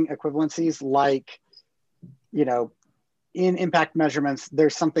accounting equivalencies? Like, you know, in impact measurements,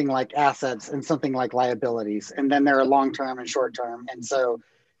 there's something like assets and something like liabilities, and then there are long-term and short-term. And so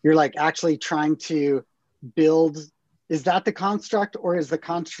you're like actually trying to build, is that the construct, or is the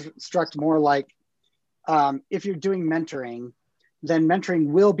construct more like, if you're doing mentoring, then mentoring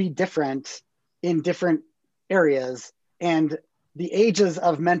will be different in different areas, and the ages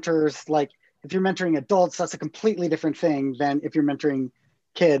of mentors, like if you're mentoring adults, that's a completely different thing than if you're mentoring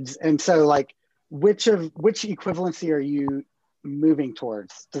kids. And so like, which equivalency are you moving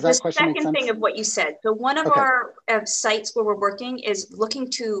towards? Does that question make sense? The second thing of what you said. So one of our sites where we're working is looking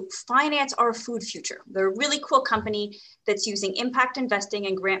to finance our food future. They're a really cool company that's using impact investing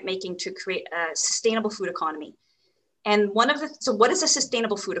and grant making to create a sustainable food economy. And so what is a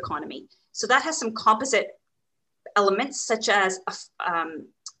sustainable food economy? So that has some composite elements such as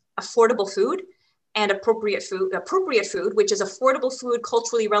affordable food and appropriate food, which is affordable food,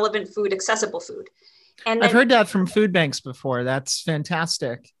 culturally relevant food, accessible food. And then, I've heard that from food banks before. That's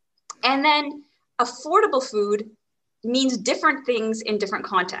fantastic. And then affordable food means different things in different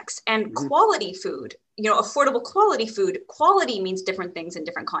contexts. And quality food, you know, affordable quality food, quality means different things in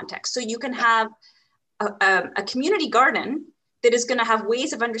different contexts. So you can have a community garden that is going to have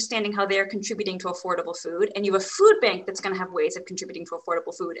ways of understanding how they're contributing to affordable food. And you have a food bank that's going to have ways of contributing to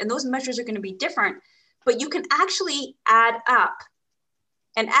affordable food. And those measures are going to be different, but you can actually add up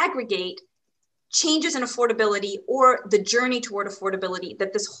and aggregate changes in affordability or the journey toward affordability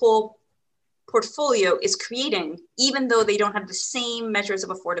that this whole portfolio is creating, even though they don't have the same measures of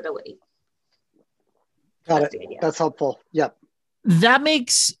affordability. Got it. That's helpful. Yep. That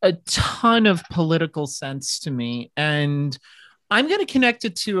makes a ton of political sense to me. And I'm going to connect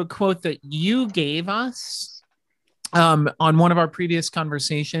it to a quote that you gave us on one of our previous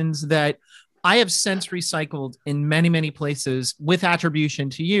conversations that I have since recycled in many, many places with attribution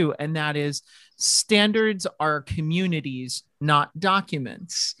to you. And that is, standards are communities, not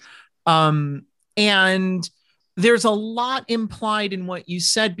documents. And there's a lot implied in what you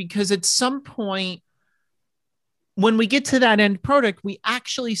said, because at some point, when we get to that end product, we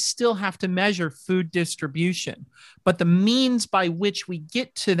actually still have to measure food distribution. But the means by which we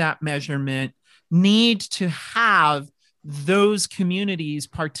get to that measurement need to have those communities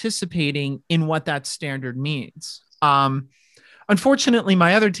participating in what that standard means. Unfortunately,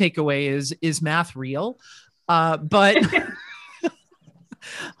 my other takeaway is math real? But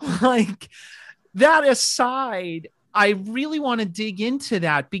like that aside, I really want to dig into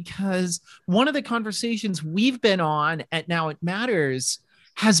that, because one of the conversations we've been on at Now It Matters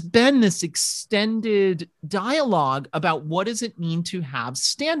has been this extended dialogue about what does it mean to have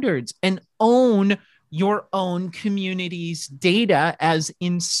standards and own your own community's data as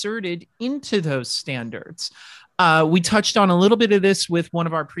inserted into those standards. We touched on a little bit of this with one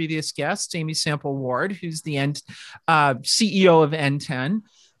of our previous guests, Amy Sample Ward, who's the CEO of NTEN.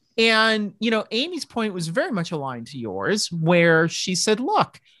 And, Amy's point was very much aligned to yours, where she said,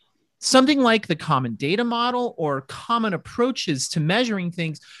 look, something like the common data model or common approaches to measuring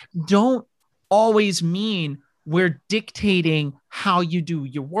things don't always mean we're dictating how you do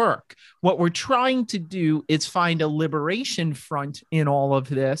your work. What we're trying to do is find a liberation front in all of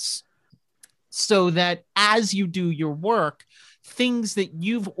this so that as you do your work, things that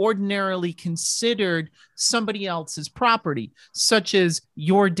you've ordinarily considered somebody else's property, such as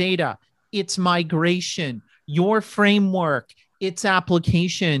your data, its migration, your framework, its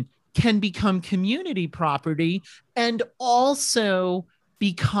application, can become community property and also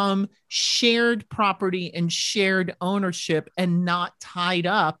become shared property and shared ownership and not tied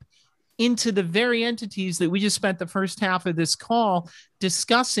up into the very entities that we just spent the first half of this call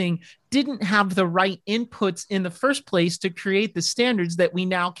discussing didn't have the right inputs in the first place to create the standards that we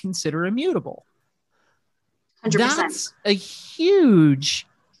now consider immutable. 100%. That's a huge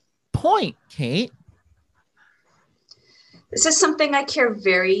point, Kate. This is something I care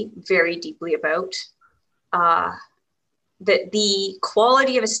very, very deeply about. That the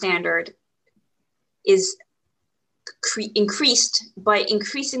quality of a standard is increased by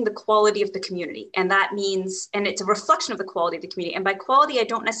increasing the quality of the community. And that means, and it's a reflection of the quality of the community. And by quality, I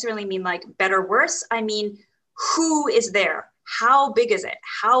don't necessarily mean like better, worse. I mean, who is there? How big is it?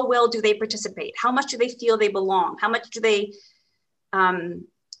 How well do they participate? How much do they feel they belong? How much do they,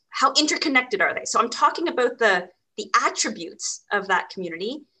 how interconnected are they? So I'm talking about the attributes of that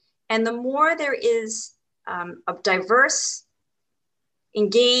community. And the more there is a diverse,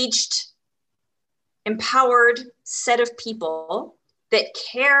 engaged, empowered set of people that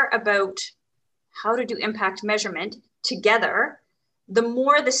care about how to do impact measurement together, the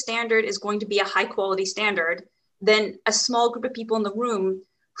more the standard is going to be a high quality standard than a small group of people in the room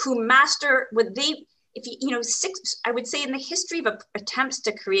who master what they, I would say in the history of attempts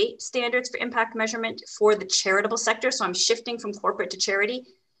to create standards for impact measurement for the charitable sector, so I'm shifting from corporate to charity,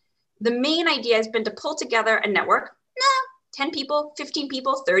 the main idea has been to pull together a network, 10 people, 15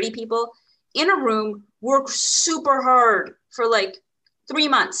 people, 30 people, in a room, work super hard for like 3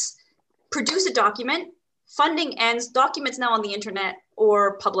 months, produce a document, funding ends, documents now on the internet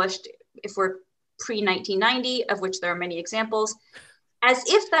or published if we're pre-1990, of which there are many examples, as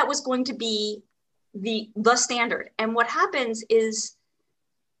if that was going to be the standard. And what happens is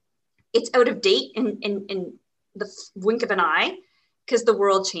it's out of date in the wink of an eye because the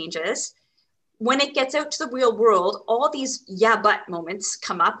world changes. When it gets out to the real world, all these yeah, but moments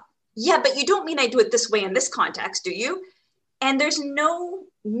come up. Yeah, but you don't mean I do it this way in this context, do you? And there's no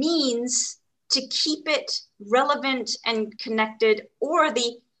means to keep it relevant and connected, or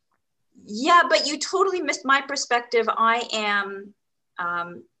the, yeah, but you totally missed my perspective. I am,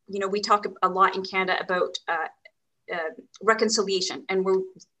 we talk a lot in Canada about reconciliation, and we're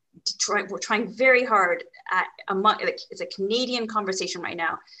trying very hard it's a Canadian conversation right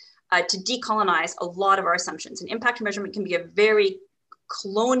now to decolonize a lot of our assumptions. And impact measurement can be a very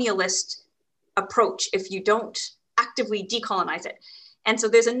colonialist approach if you don't actively decolonize it. And so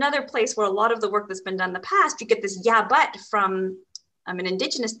there's another place where a lot of the work that's been done in the past, you get this yeah, but from an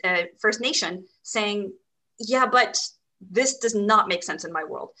Indigenous First Nation saying, yeah, but this does not make sense in my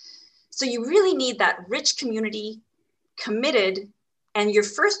world. So you really need that rich community committed, and your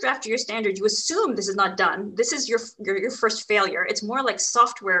first draft of your standard, you assume this is not done. This is your first failure. It's more like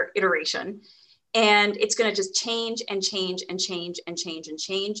software iteration. And it's going to just change and change and change and change and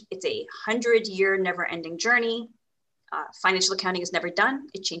change. It's a 100-year never-ending journey. Financial accounting is never done.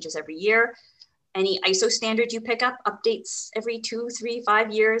 It changes every year. Any ISO standard you pick up updates every 2, 3,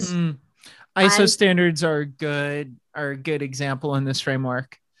 5 years. ISO standards are a good example in this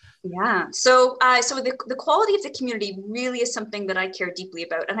framework. Yeah. So the quality of the community really is something that I care deeply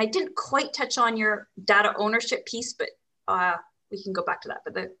about. And I didn't quite touch on your data ownership piece, but we can go back to that.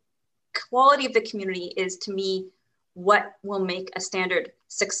 But the quality of the community is, to me, what will make a standard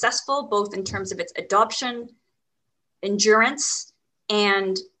successful, both in terms of its adoption, endurance,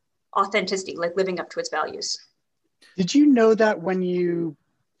 and authenticity, like living up to its values. Did you know that when you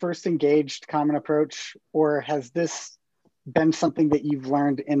first engaged Common Approach, or has this been something that you've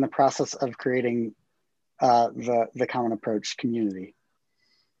learned in the process of creating the Common Approach community?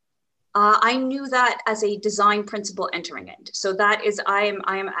 I knew that as a design principle entering it. So that is, I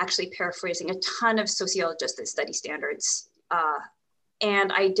am actually paraphrasing a ton of sociologists that study standards.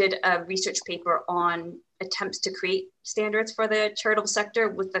 And I did a research paper on attempts to create standards for the charitable sector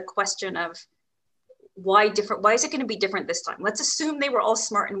with the question of why is it going to be different this time? Let's assume they were all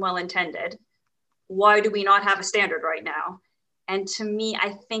smart and well-intended. Why do we not have a standard right now? And to me,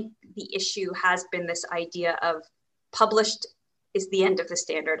 I think the issue has been this idea of published is the end of the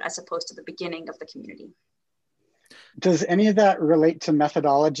standard as opposed to the beginning of the community. Does any of that relate to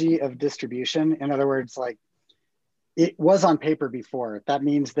methodology of distribution? In other words, like, it was on paper before. That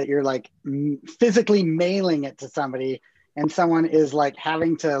means that you're like physically mailing it to somebody, and someone is like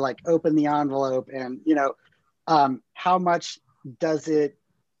having to like open the envelope, and how much does it,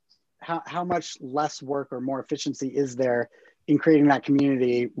 how much less work or more efficiency is there in creating that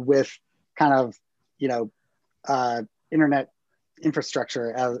community with kind of, internet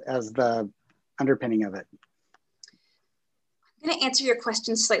infrastructure as the underpinning of it? I'm going to answer your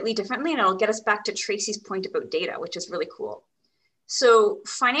question slightly differently, and I'll get us back to Tracy's point about data, which is really cool. So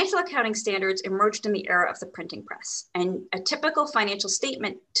financial accounting standards emerged in the era of the printing press, and a typical financial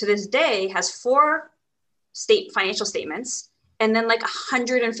statement to this day has 4 financial statements and then like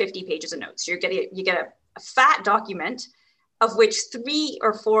 150 pages of notes. You get a fat document of which 3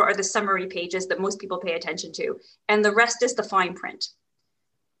 or 4 are the summary pages that most people pay attention to, and the rest is the fine print.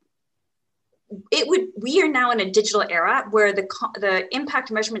 We are now in a digital era where the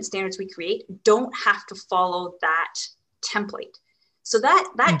impact measurement standards we create don't have to follow that template. So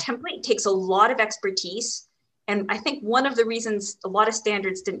that template takes a lot of expertise. And I think one of the reasons a lot of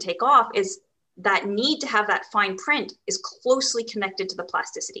standards didn't take off is that need to have that fine print is closely connected to the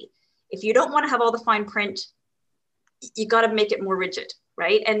plasticity. If you don't want to have all the fine print, you got to make it more rigid,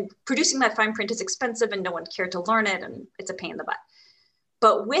 right? And producing that fine print is expensive and no one cared to learn it, and it's a pain in the butt.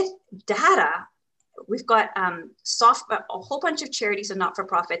 But with data, we've got a whole bunch of charities and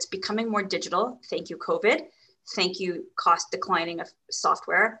not-for-profits becoming more digital. Thank you, COVID. Thank you, cost declining of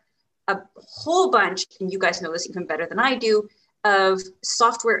software. A whole bunch, and you guys know this even better than I do, of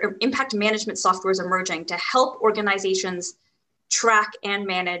software, impact management software is emerging to help organizations track and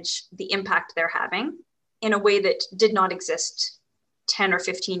manage the impact they're having in a way that did not exist 10 or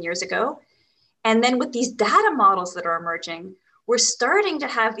 15 years ago. And then with these data models that are emerging, we're starting to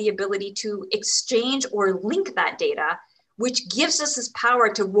have the ability to exchange or link that data, which gives us this power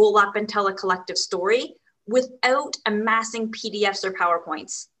to roll up and tell a collective story without amassing PDFs or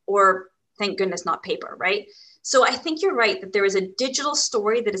PowerPoints, or thank goodness, not paper, right? So I think you're right that there is a digital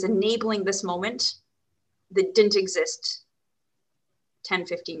story that is enabling this moment that didn't exist 10,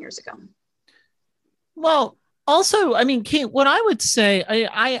 15 years ago. Well, also, I mean, Kate, what I would say,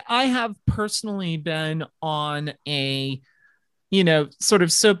 I have personally been on a, sort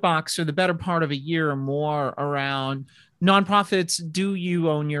of soapbox for the better part of a year or more around nonprofits. Do you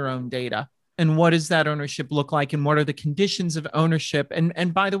own your own data? And what does that ownership look like? And what are the conditions of ownership?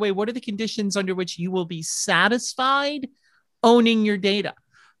 And by the way, what are the conditions under which you will be satisfied owning your data?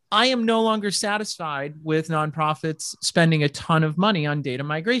 I am no longer satisfied with nonprofits spending a ton of money on data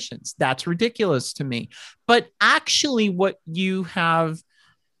migrations. That's ridiculous to me. But actually, what you have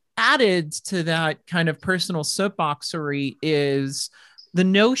added to that kind of personal soapboxery is the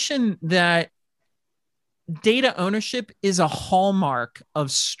notion that data ownership is a hallmark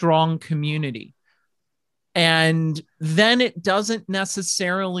of strong community. And then it doesn't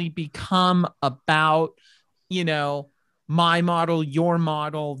necessarily become about, my model, your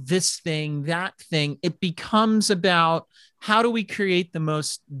model, this thing, that thing. It becomes about how do we create the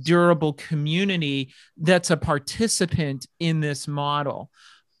most durable community that's a participant in this model.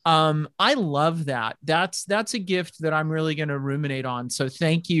 I love that. That's a gift that I'm really going to ruminate on. So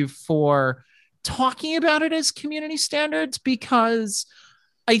thank you for talking about it as community standards, because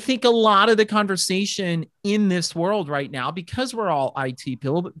I think a lot of the conversation in this world right now, because we're all IT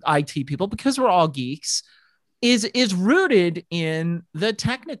people, because we're all geeks, is rooted in the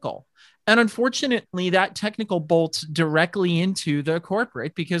technical. And unfortunately, that technical bolts directly into the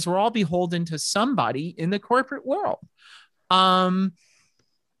corporate, because we're all beholden to somebody in the corporate world.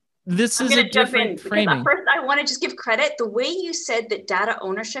 This is a different framing. First, I want to just give credit. The way you said that data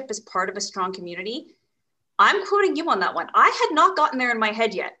ownership is part of a strong community, I'm quoting you on that one. I had not gotten there in my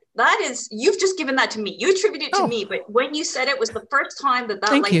head yet. That is, you've just given that to me. You attribute it to me, but when you said it was the first time that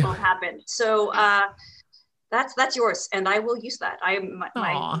light bulb happened. So that's yours, and I will use that.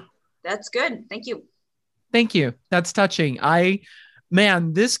 That's good. Thank you. Thank you. That's touching.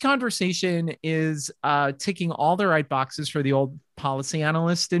 Man, this conversation is ticking all the right boxes for the old policy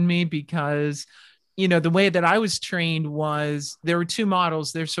analyst in me, because, the way that I was trained was there were 2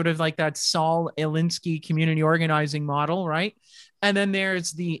 models. There's sort of like that Saul Alinsky community organizing model, right? And then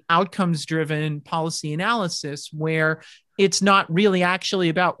there's the outcomes driven policy analysis, where it's not really actually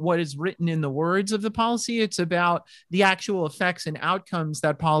about what is written in the words of the policy. It's about the actual effects and outcomes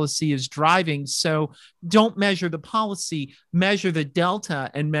that policy is driving. So don't measure the policy, measure the delta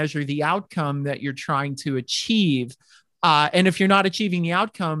and measure the outcome that you're trying to achieve. And if you're not achieving the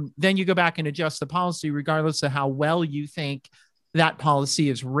outcome, then you go back and adjust the policy, regardless of how well you think that policy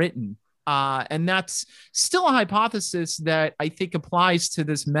is written. And that's still a hypothesis that I think applies to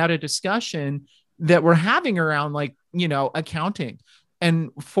this meta discussion that we're having around, like, accounting, and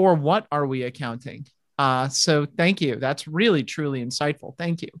for what are we accounting? So thank you. That's really, truly insightful.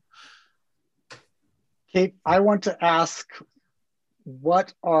 Thank you. Kate, I want to ask,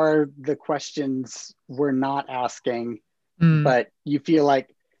 what are the questions we're not asking, but you feel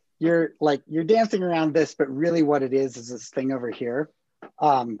like you're dancing around this, but really what it is this thing over here.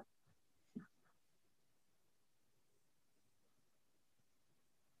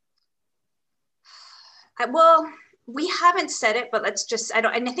 Well, we haven't said it, but let's just, and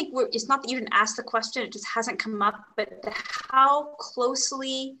I think it's not that you didn't ask the question, it just hasn't come up, but how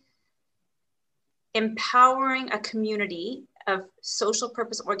closely empowering a community of social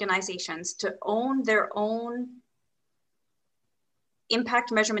purpose organizations to own their own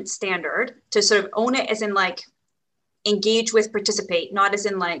impact measurement standard, to sort of own it as in like engage with, participate, not as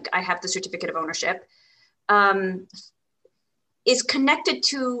in like I have the certificate of ownership, is connected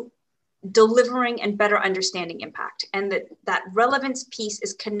to delivering and better understanding impact. And that relevance piece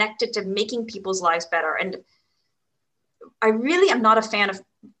is connected to making people's lives better. And I really am not a fan of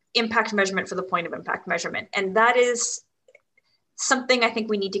impact measurement for the point of impact measurement. And that is something I think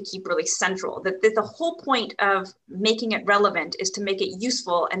we need to keep really central, that the whole point of making it relevant is to make it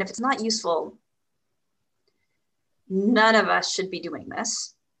useful. And if it's not useful, none of us should be doing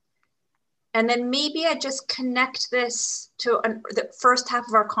this. And then maybe I just connect this to the first half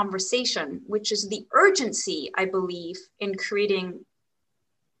of our conversation, which is the urgency, I believe, in creating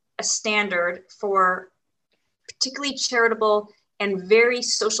a standard for particularly charitable and very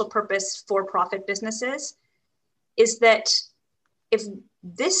social purpose for-profit businesses, is that if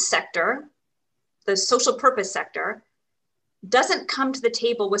this sector, the social purpose sector, doesn't come to the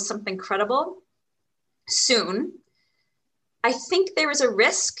table with something credible soon, I think there is a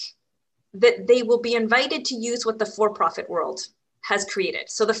risk that they will be invited to use what the for-profit world has created.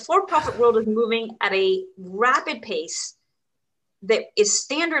 So the for-profit world is moving at a rapid pace that is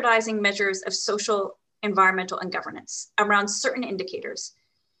standardizing measures of social, environmental, and governance around certain indicators.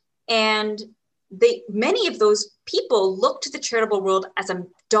 And many of those people look to the charitable world as a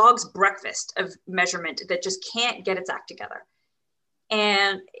dog's breakfast of measurement that just can't get its act together.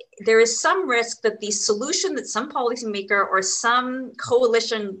 And there is some risk that the solution that some policymaker or some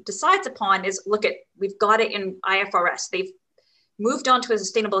coalition decides upon is, look at, we've got it in IFRS. They've moved on to a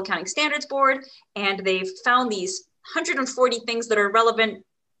Sustainable Accounting Standards Board, and they've found these 140 things that are relevant.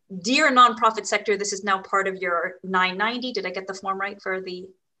 Dear nonprofit sector, this is now part of your 990. Did I get the form right for the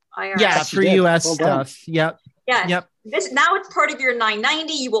IRS? Yeah, for US stuff. Yep. Yeah. Yep. Now it's part of your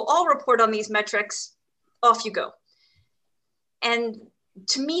 990. You will all report on these metrics. Off you go. And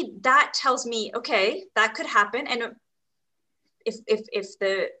to me, that tells me, okay, that could happen. And if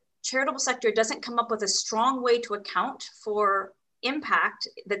the charitable sector doesn't come up with a strong way to account for impact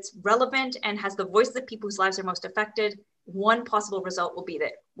that's relevant and has the voice of the people whose lives are most affected, one possible result will be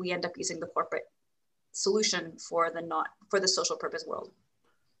that we end up using the corporate solution for the social purpose world.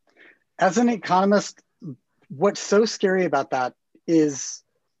 As an economist, what's so scary about that is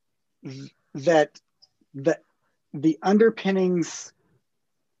that the underpinnings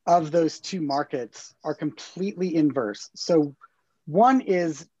of those two markets are completely inverse. So one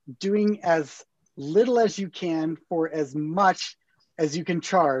is doing as little as you can for as much as you can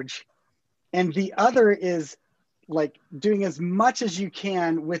charge. And the other is like doing as much as you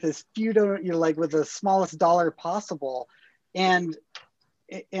can with as few, with the smallest dollar possible. And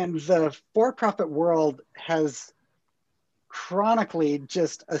the for-profit world has chronically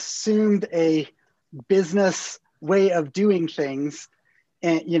just assumed a business way of doing things,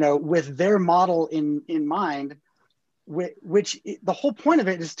 and with their model in mind, which the whole point of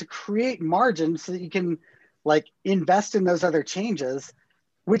it is to create margin so that you can like invest in those other changes,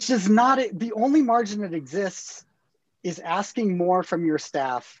 which is not the only margin that exists is asking more from your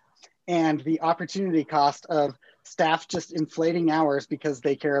staff and the opportunity cost of staff just inflating hours because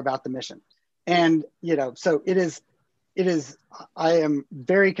they care about the mission. And so it is I am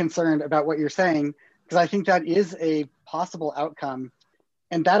very concerned about what you're saying, because I think that is a possible outcome.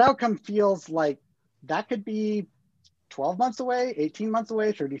 And that outcome feels like that could be 12 months away, 18 months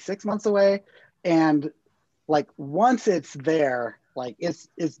away, 36 months away. And like once it's there, like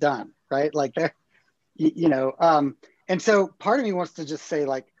it's done, right? Like there, and so part of me wants to just say,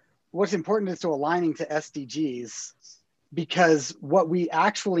 like, what's important is to aligning to SDGs, because what we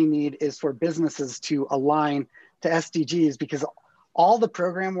actually need is for businesses to align to SDGs, because all the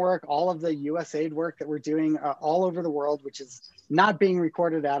program work, all of the USAID work that we're doing all over the world, which is not being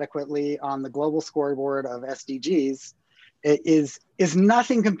recorded adequately on the global scoreboard of SDGs, is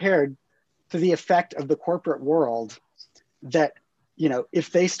nothing compared to the effect of the corporate world that, if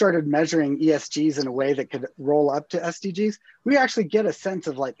they started measuring ESGs in a way that could roll up to SDGs, we actually get a sense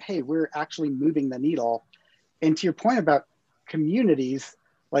of like, hey, we're actually moving the needle. And to your point about communities,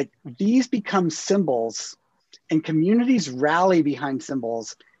 like these become symbols and communities rally behind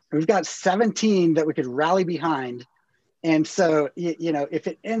symbols. And we've got 17 that we could rally behind. And so, if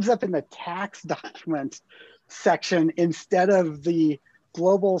it ends up in the tax document section instead of the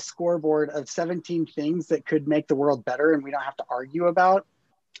global scoreboard of 17 things that could make the world better and we don't have to argue about,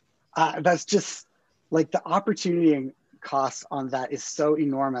 that's just like the opportunity and cost on that is so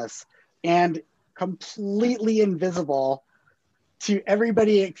enormous and completely invisible to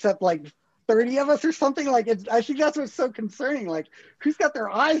everybody except like 30 of us or something. Like I think that's what's so concerning. Like who's got their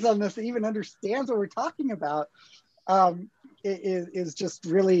eyes on this that even understands what we're talking about? Is just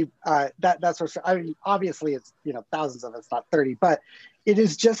really that's what I mean. Obviously, it's thousands of us, not 30, but it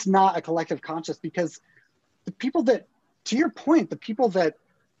is just not a collective conscious, because the people that, to your point, the people that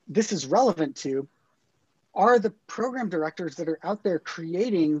this is relevant to are the program directors that are out there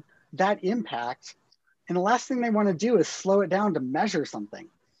creating that impact, and the last thing they want to do is slow it down to measure something.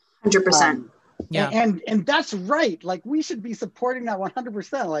 100%. Yeah, and that's right. Like we should be supporting that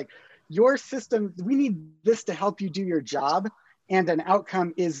 100%. Like your system, we need this to help you do your job, and an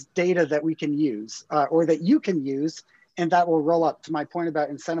outcome is data that we can use or that you can use, and that will roll up to my point about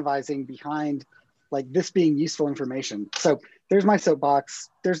incentivizing behind like this being useful information. So there's my soapbox.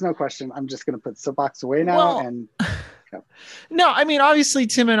 There's no question. I'm just going to put soapbox away now. No, I mean, obviously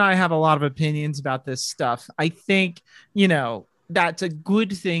Tim and I have a lot of opinions about this stuff. I think, that's a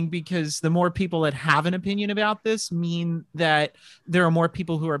good thing, because the more people that have an opinion about this mean that there are more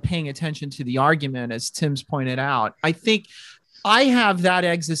people who are paying attention to the argument, as Tim's pointed out. I think I have that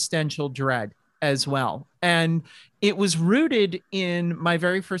existential dread as well. And it was rooted in my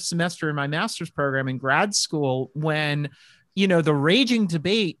very first semester in my master's program in grad school, when the raging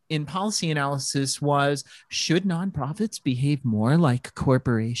debate in policy analysis was, should nonprofits behave more like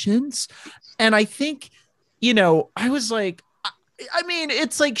corporations? And I think, I was like, I mean,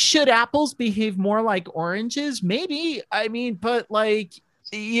 it's like, should apples behave more like oranges? Maybe. I mean, but like,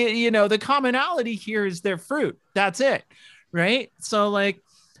 the commonality here is their fruit. That's it. Right. So like,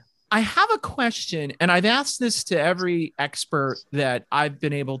 I have a question, and I've asked this to every expert that I've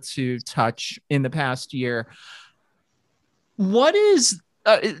been able to touch in the past year. What is,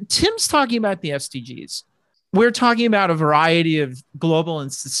 Tim's talking about the SDGs. We're talking about a variety of global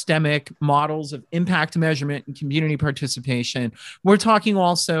and systemic models of impact measurement and community participation. We're talking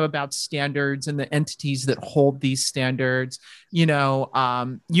also about standards and the entities that hold these standards. You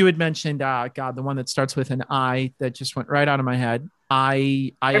had mentioned, the one that starts with an I that just went right out of my head.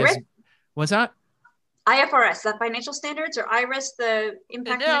 What's that? IFRS, the financial standards, or IRIS, the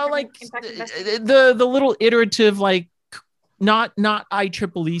impact. No, like the little iterative, like not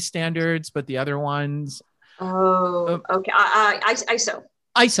IEEE standards, but the other ones. Oh, okay.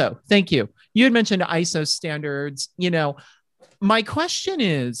 ISO. Thank you. You had mentioned ISO standards. My question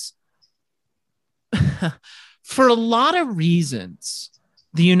is, for a lot of reasons,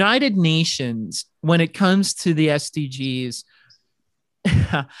 the United Nations, when it comes to the SDGs,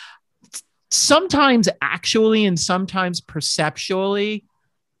 sometimes actually and sometimes perceptually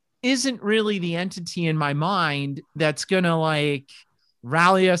isn't really the entity in my mind that's going to like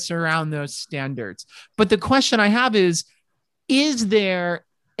rally us around those standards. But the question I have is there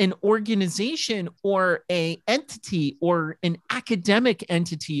an organization or a entity or an academic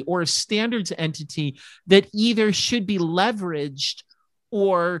entity or a standards entity that either should be leveraged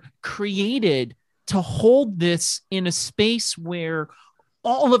or created to hold this in a space where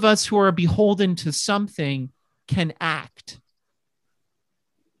all of us who are beholden to something can act?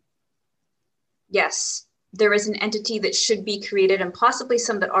 Yes, there is an entity that should be created, and possibly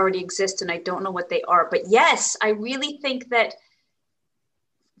some that already exist, and I don't know what they are. But yes, I really think that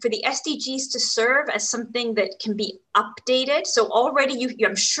for the SDGs to serve as something that can be updated. So already,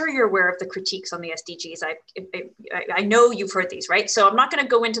 I'm sure you're aware of the critiques on the SDGs. I know you've heard these, right? So I'm not going to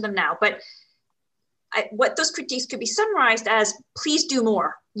go into them now, but what those critiques could be summarized as, please do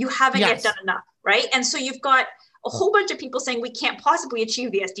more. You haven't yet done enough, right? And so you've got a whole bunch of people saying we can't possibly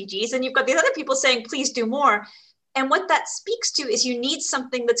achieve the SDGs, and you've got these other people saying please do more. And what that speaks to is you need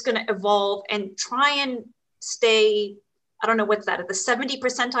something that's going to evolve and try and stay, I don't know what's that, at the 70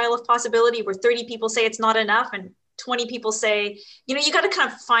 percentile of possibility, where 30 people say it's not enough and 20 people say, you know, you got to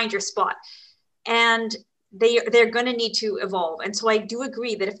kind of find your spot. And they're going to need to evolve. And so I do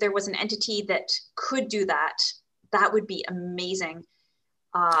agree that if there was an entity that could do that, that would be amazing.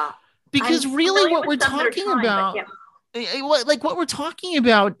 Because really what we're talking about, what we're talking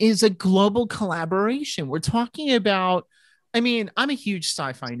about is a global collaboration. We're talking about, I mean, I'm a huge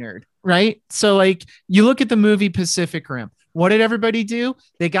sci-fi nerd, right? So like you look at the movie Pacific Rim. What did everybody do?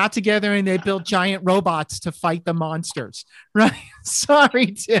 They got together and they built giant robots to fight the monsters, right? Sorry,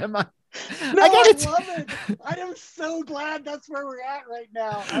 Tim. I love it. I am so glad that's where we're at right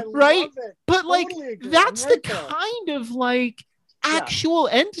now. I love it. But like, that's the kind of like actual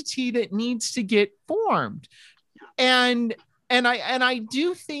entity that needs to get formed. And I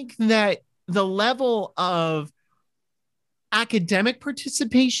do think that the level of academic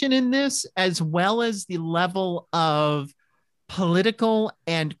participation in this, as well as the level of political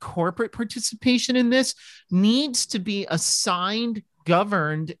and corporate participation in this, needs to be assigned,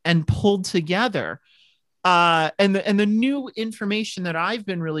 governed, and pulled together. And the new information that I've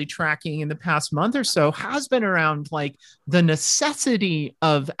been really tracking in the past month or so has been around like the necessity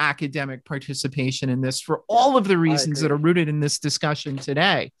of academic participation in this for all of the reasons that are rooted in this discussion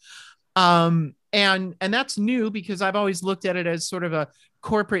today. And that's new because I've always looked at it as sort of a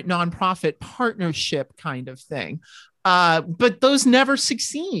corporate nonprofit partnership kind of thing. But those never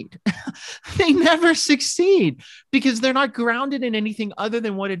succeed. They never succeed because they're not grounded in anything other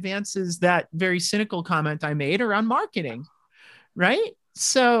than what advances that very cynical comment I made around marketing. Right.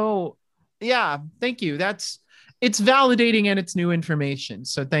 So yeah, thank you. It's validating and it's new information.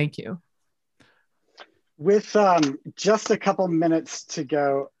 So thank you. With just a couple minutes to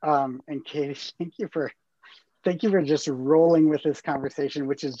go, and Katie, thank you for just rolling with this conversation,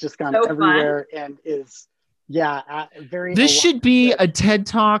 which has just gone everywhere and is very. This should be a TED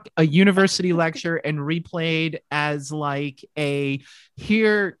Talk, a university lecture, and replayed as like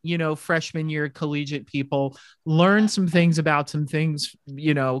freshman year collegiate people learn some things about some things,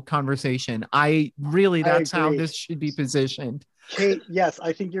 conversation. That's how this should be positioned. Kate, yes,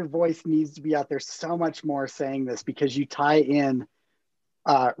 I think your voice needs to be out there so much more saying this because you tie in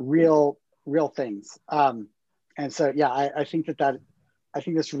real things. And so, I think I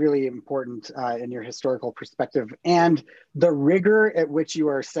think that's really important in your historical perspective and the rigor at which you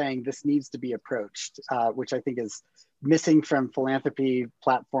are saying this needs to be approached, which I think is missing from philanthropy,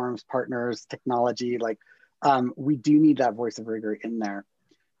 platforms, partners, technology. Like we do need that voice of rigor in there.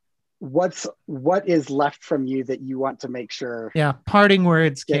 What is left from you that you want to make sure? Yeah, parting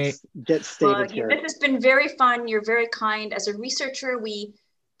words, Kate. Get stated here. This has been very fun. You're very kind. As a researcher, we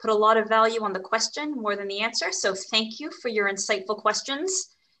put a lot of value on the question more than the answer. So thank you for your insightful questions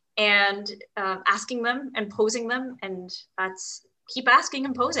and asking them and posing them. And keep asking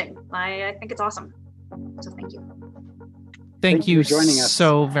and posing. I think it's awesome. So thank you. Thank you for joining us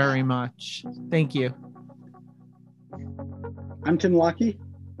so very much. Thank you. I'm Tim Lockey.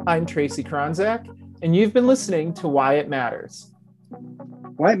 I'm Tracy Kronzak, and you've been listening to Why It Matters.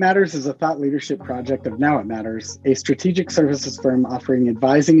 Why It Matters is a thought leadership project of Now It Matters, a strategic services firm offering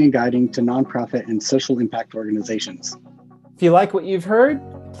advising and guiding to nonprofit and social impact organizations. If you like what you've heard,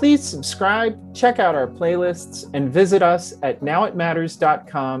 please subscribe, check out our playlists, and visit us at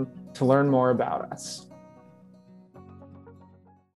nowitmatters.com to learn more about us.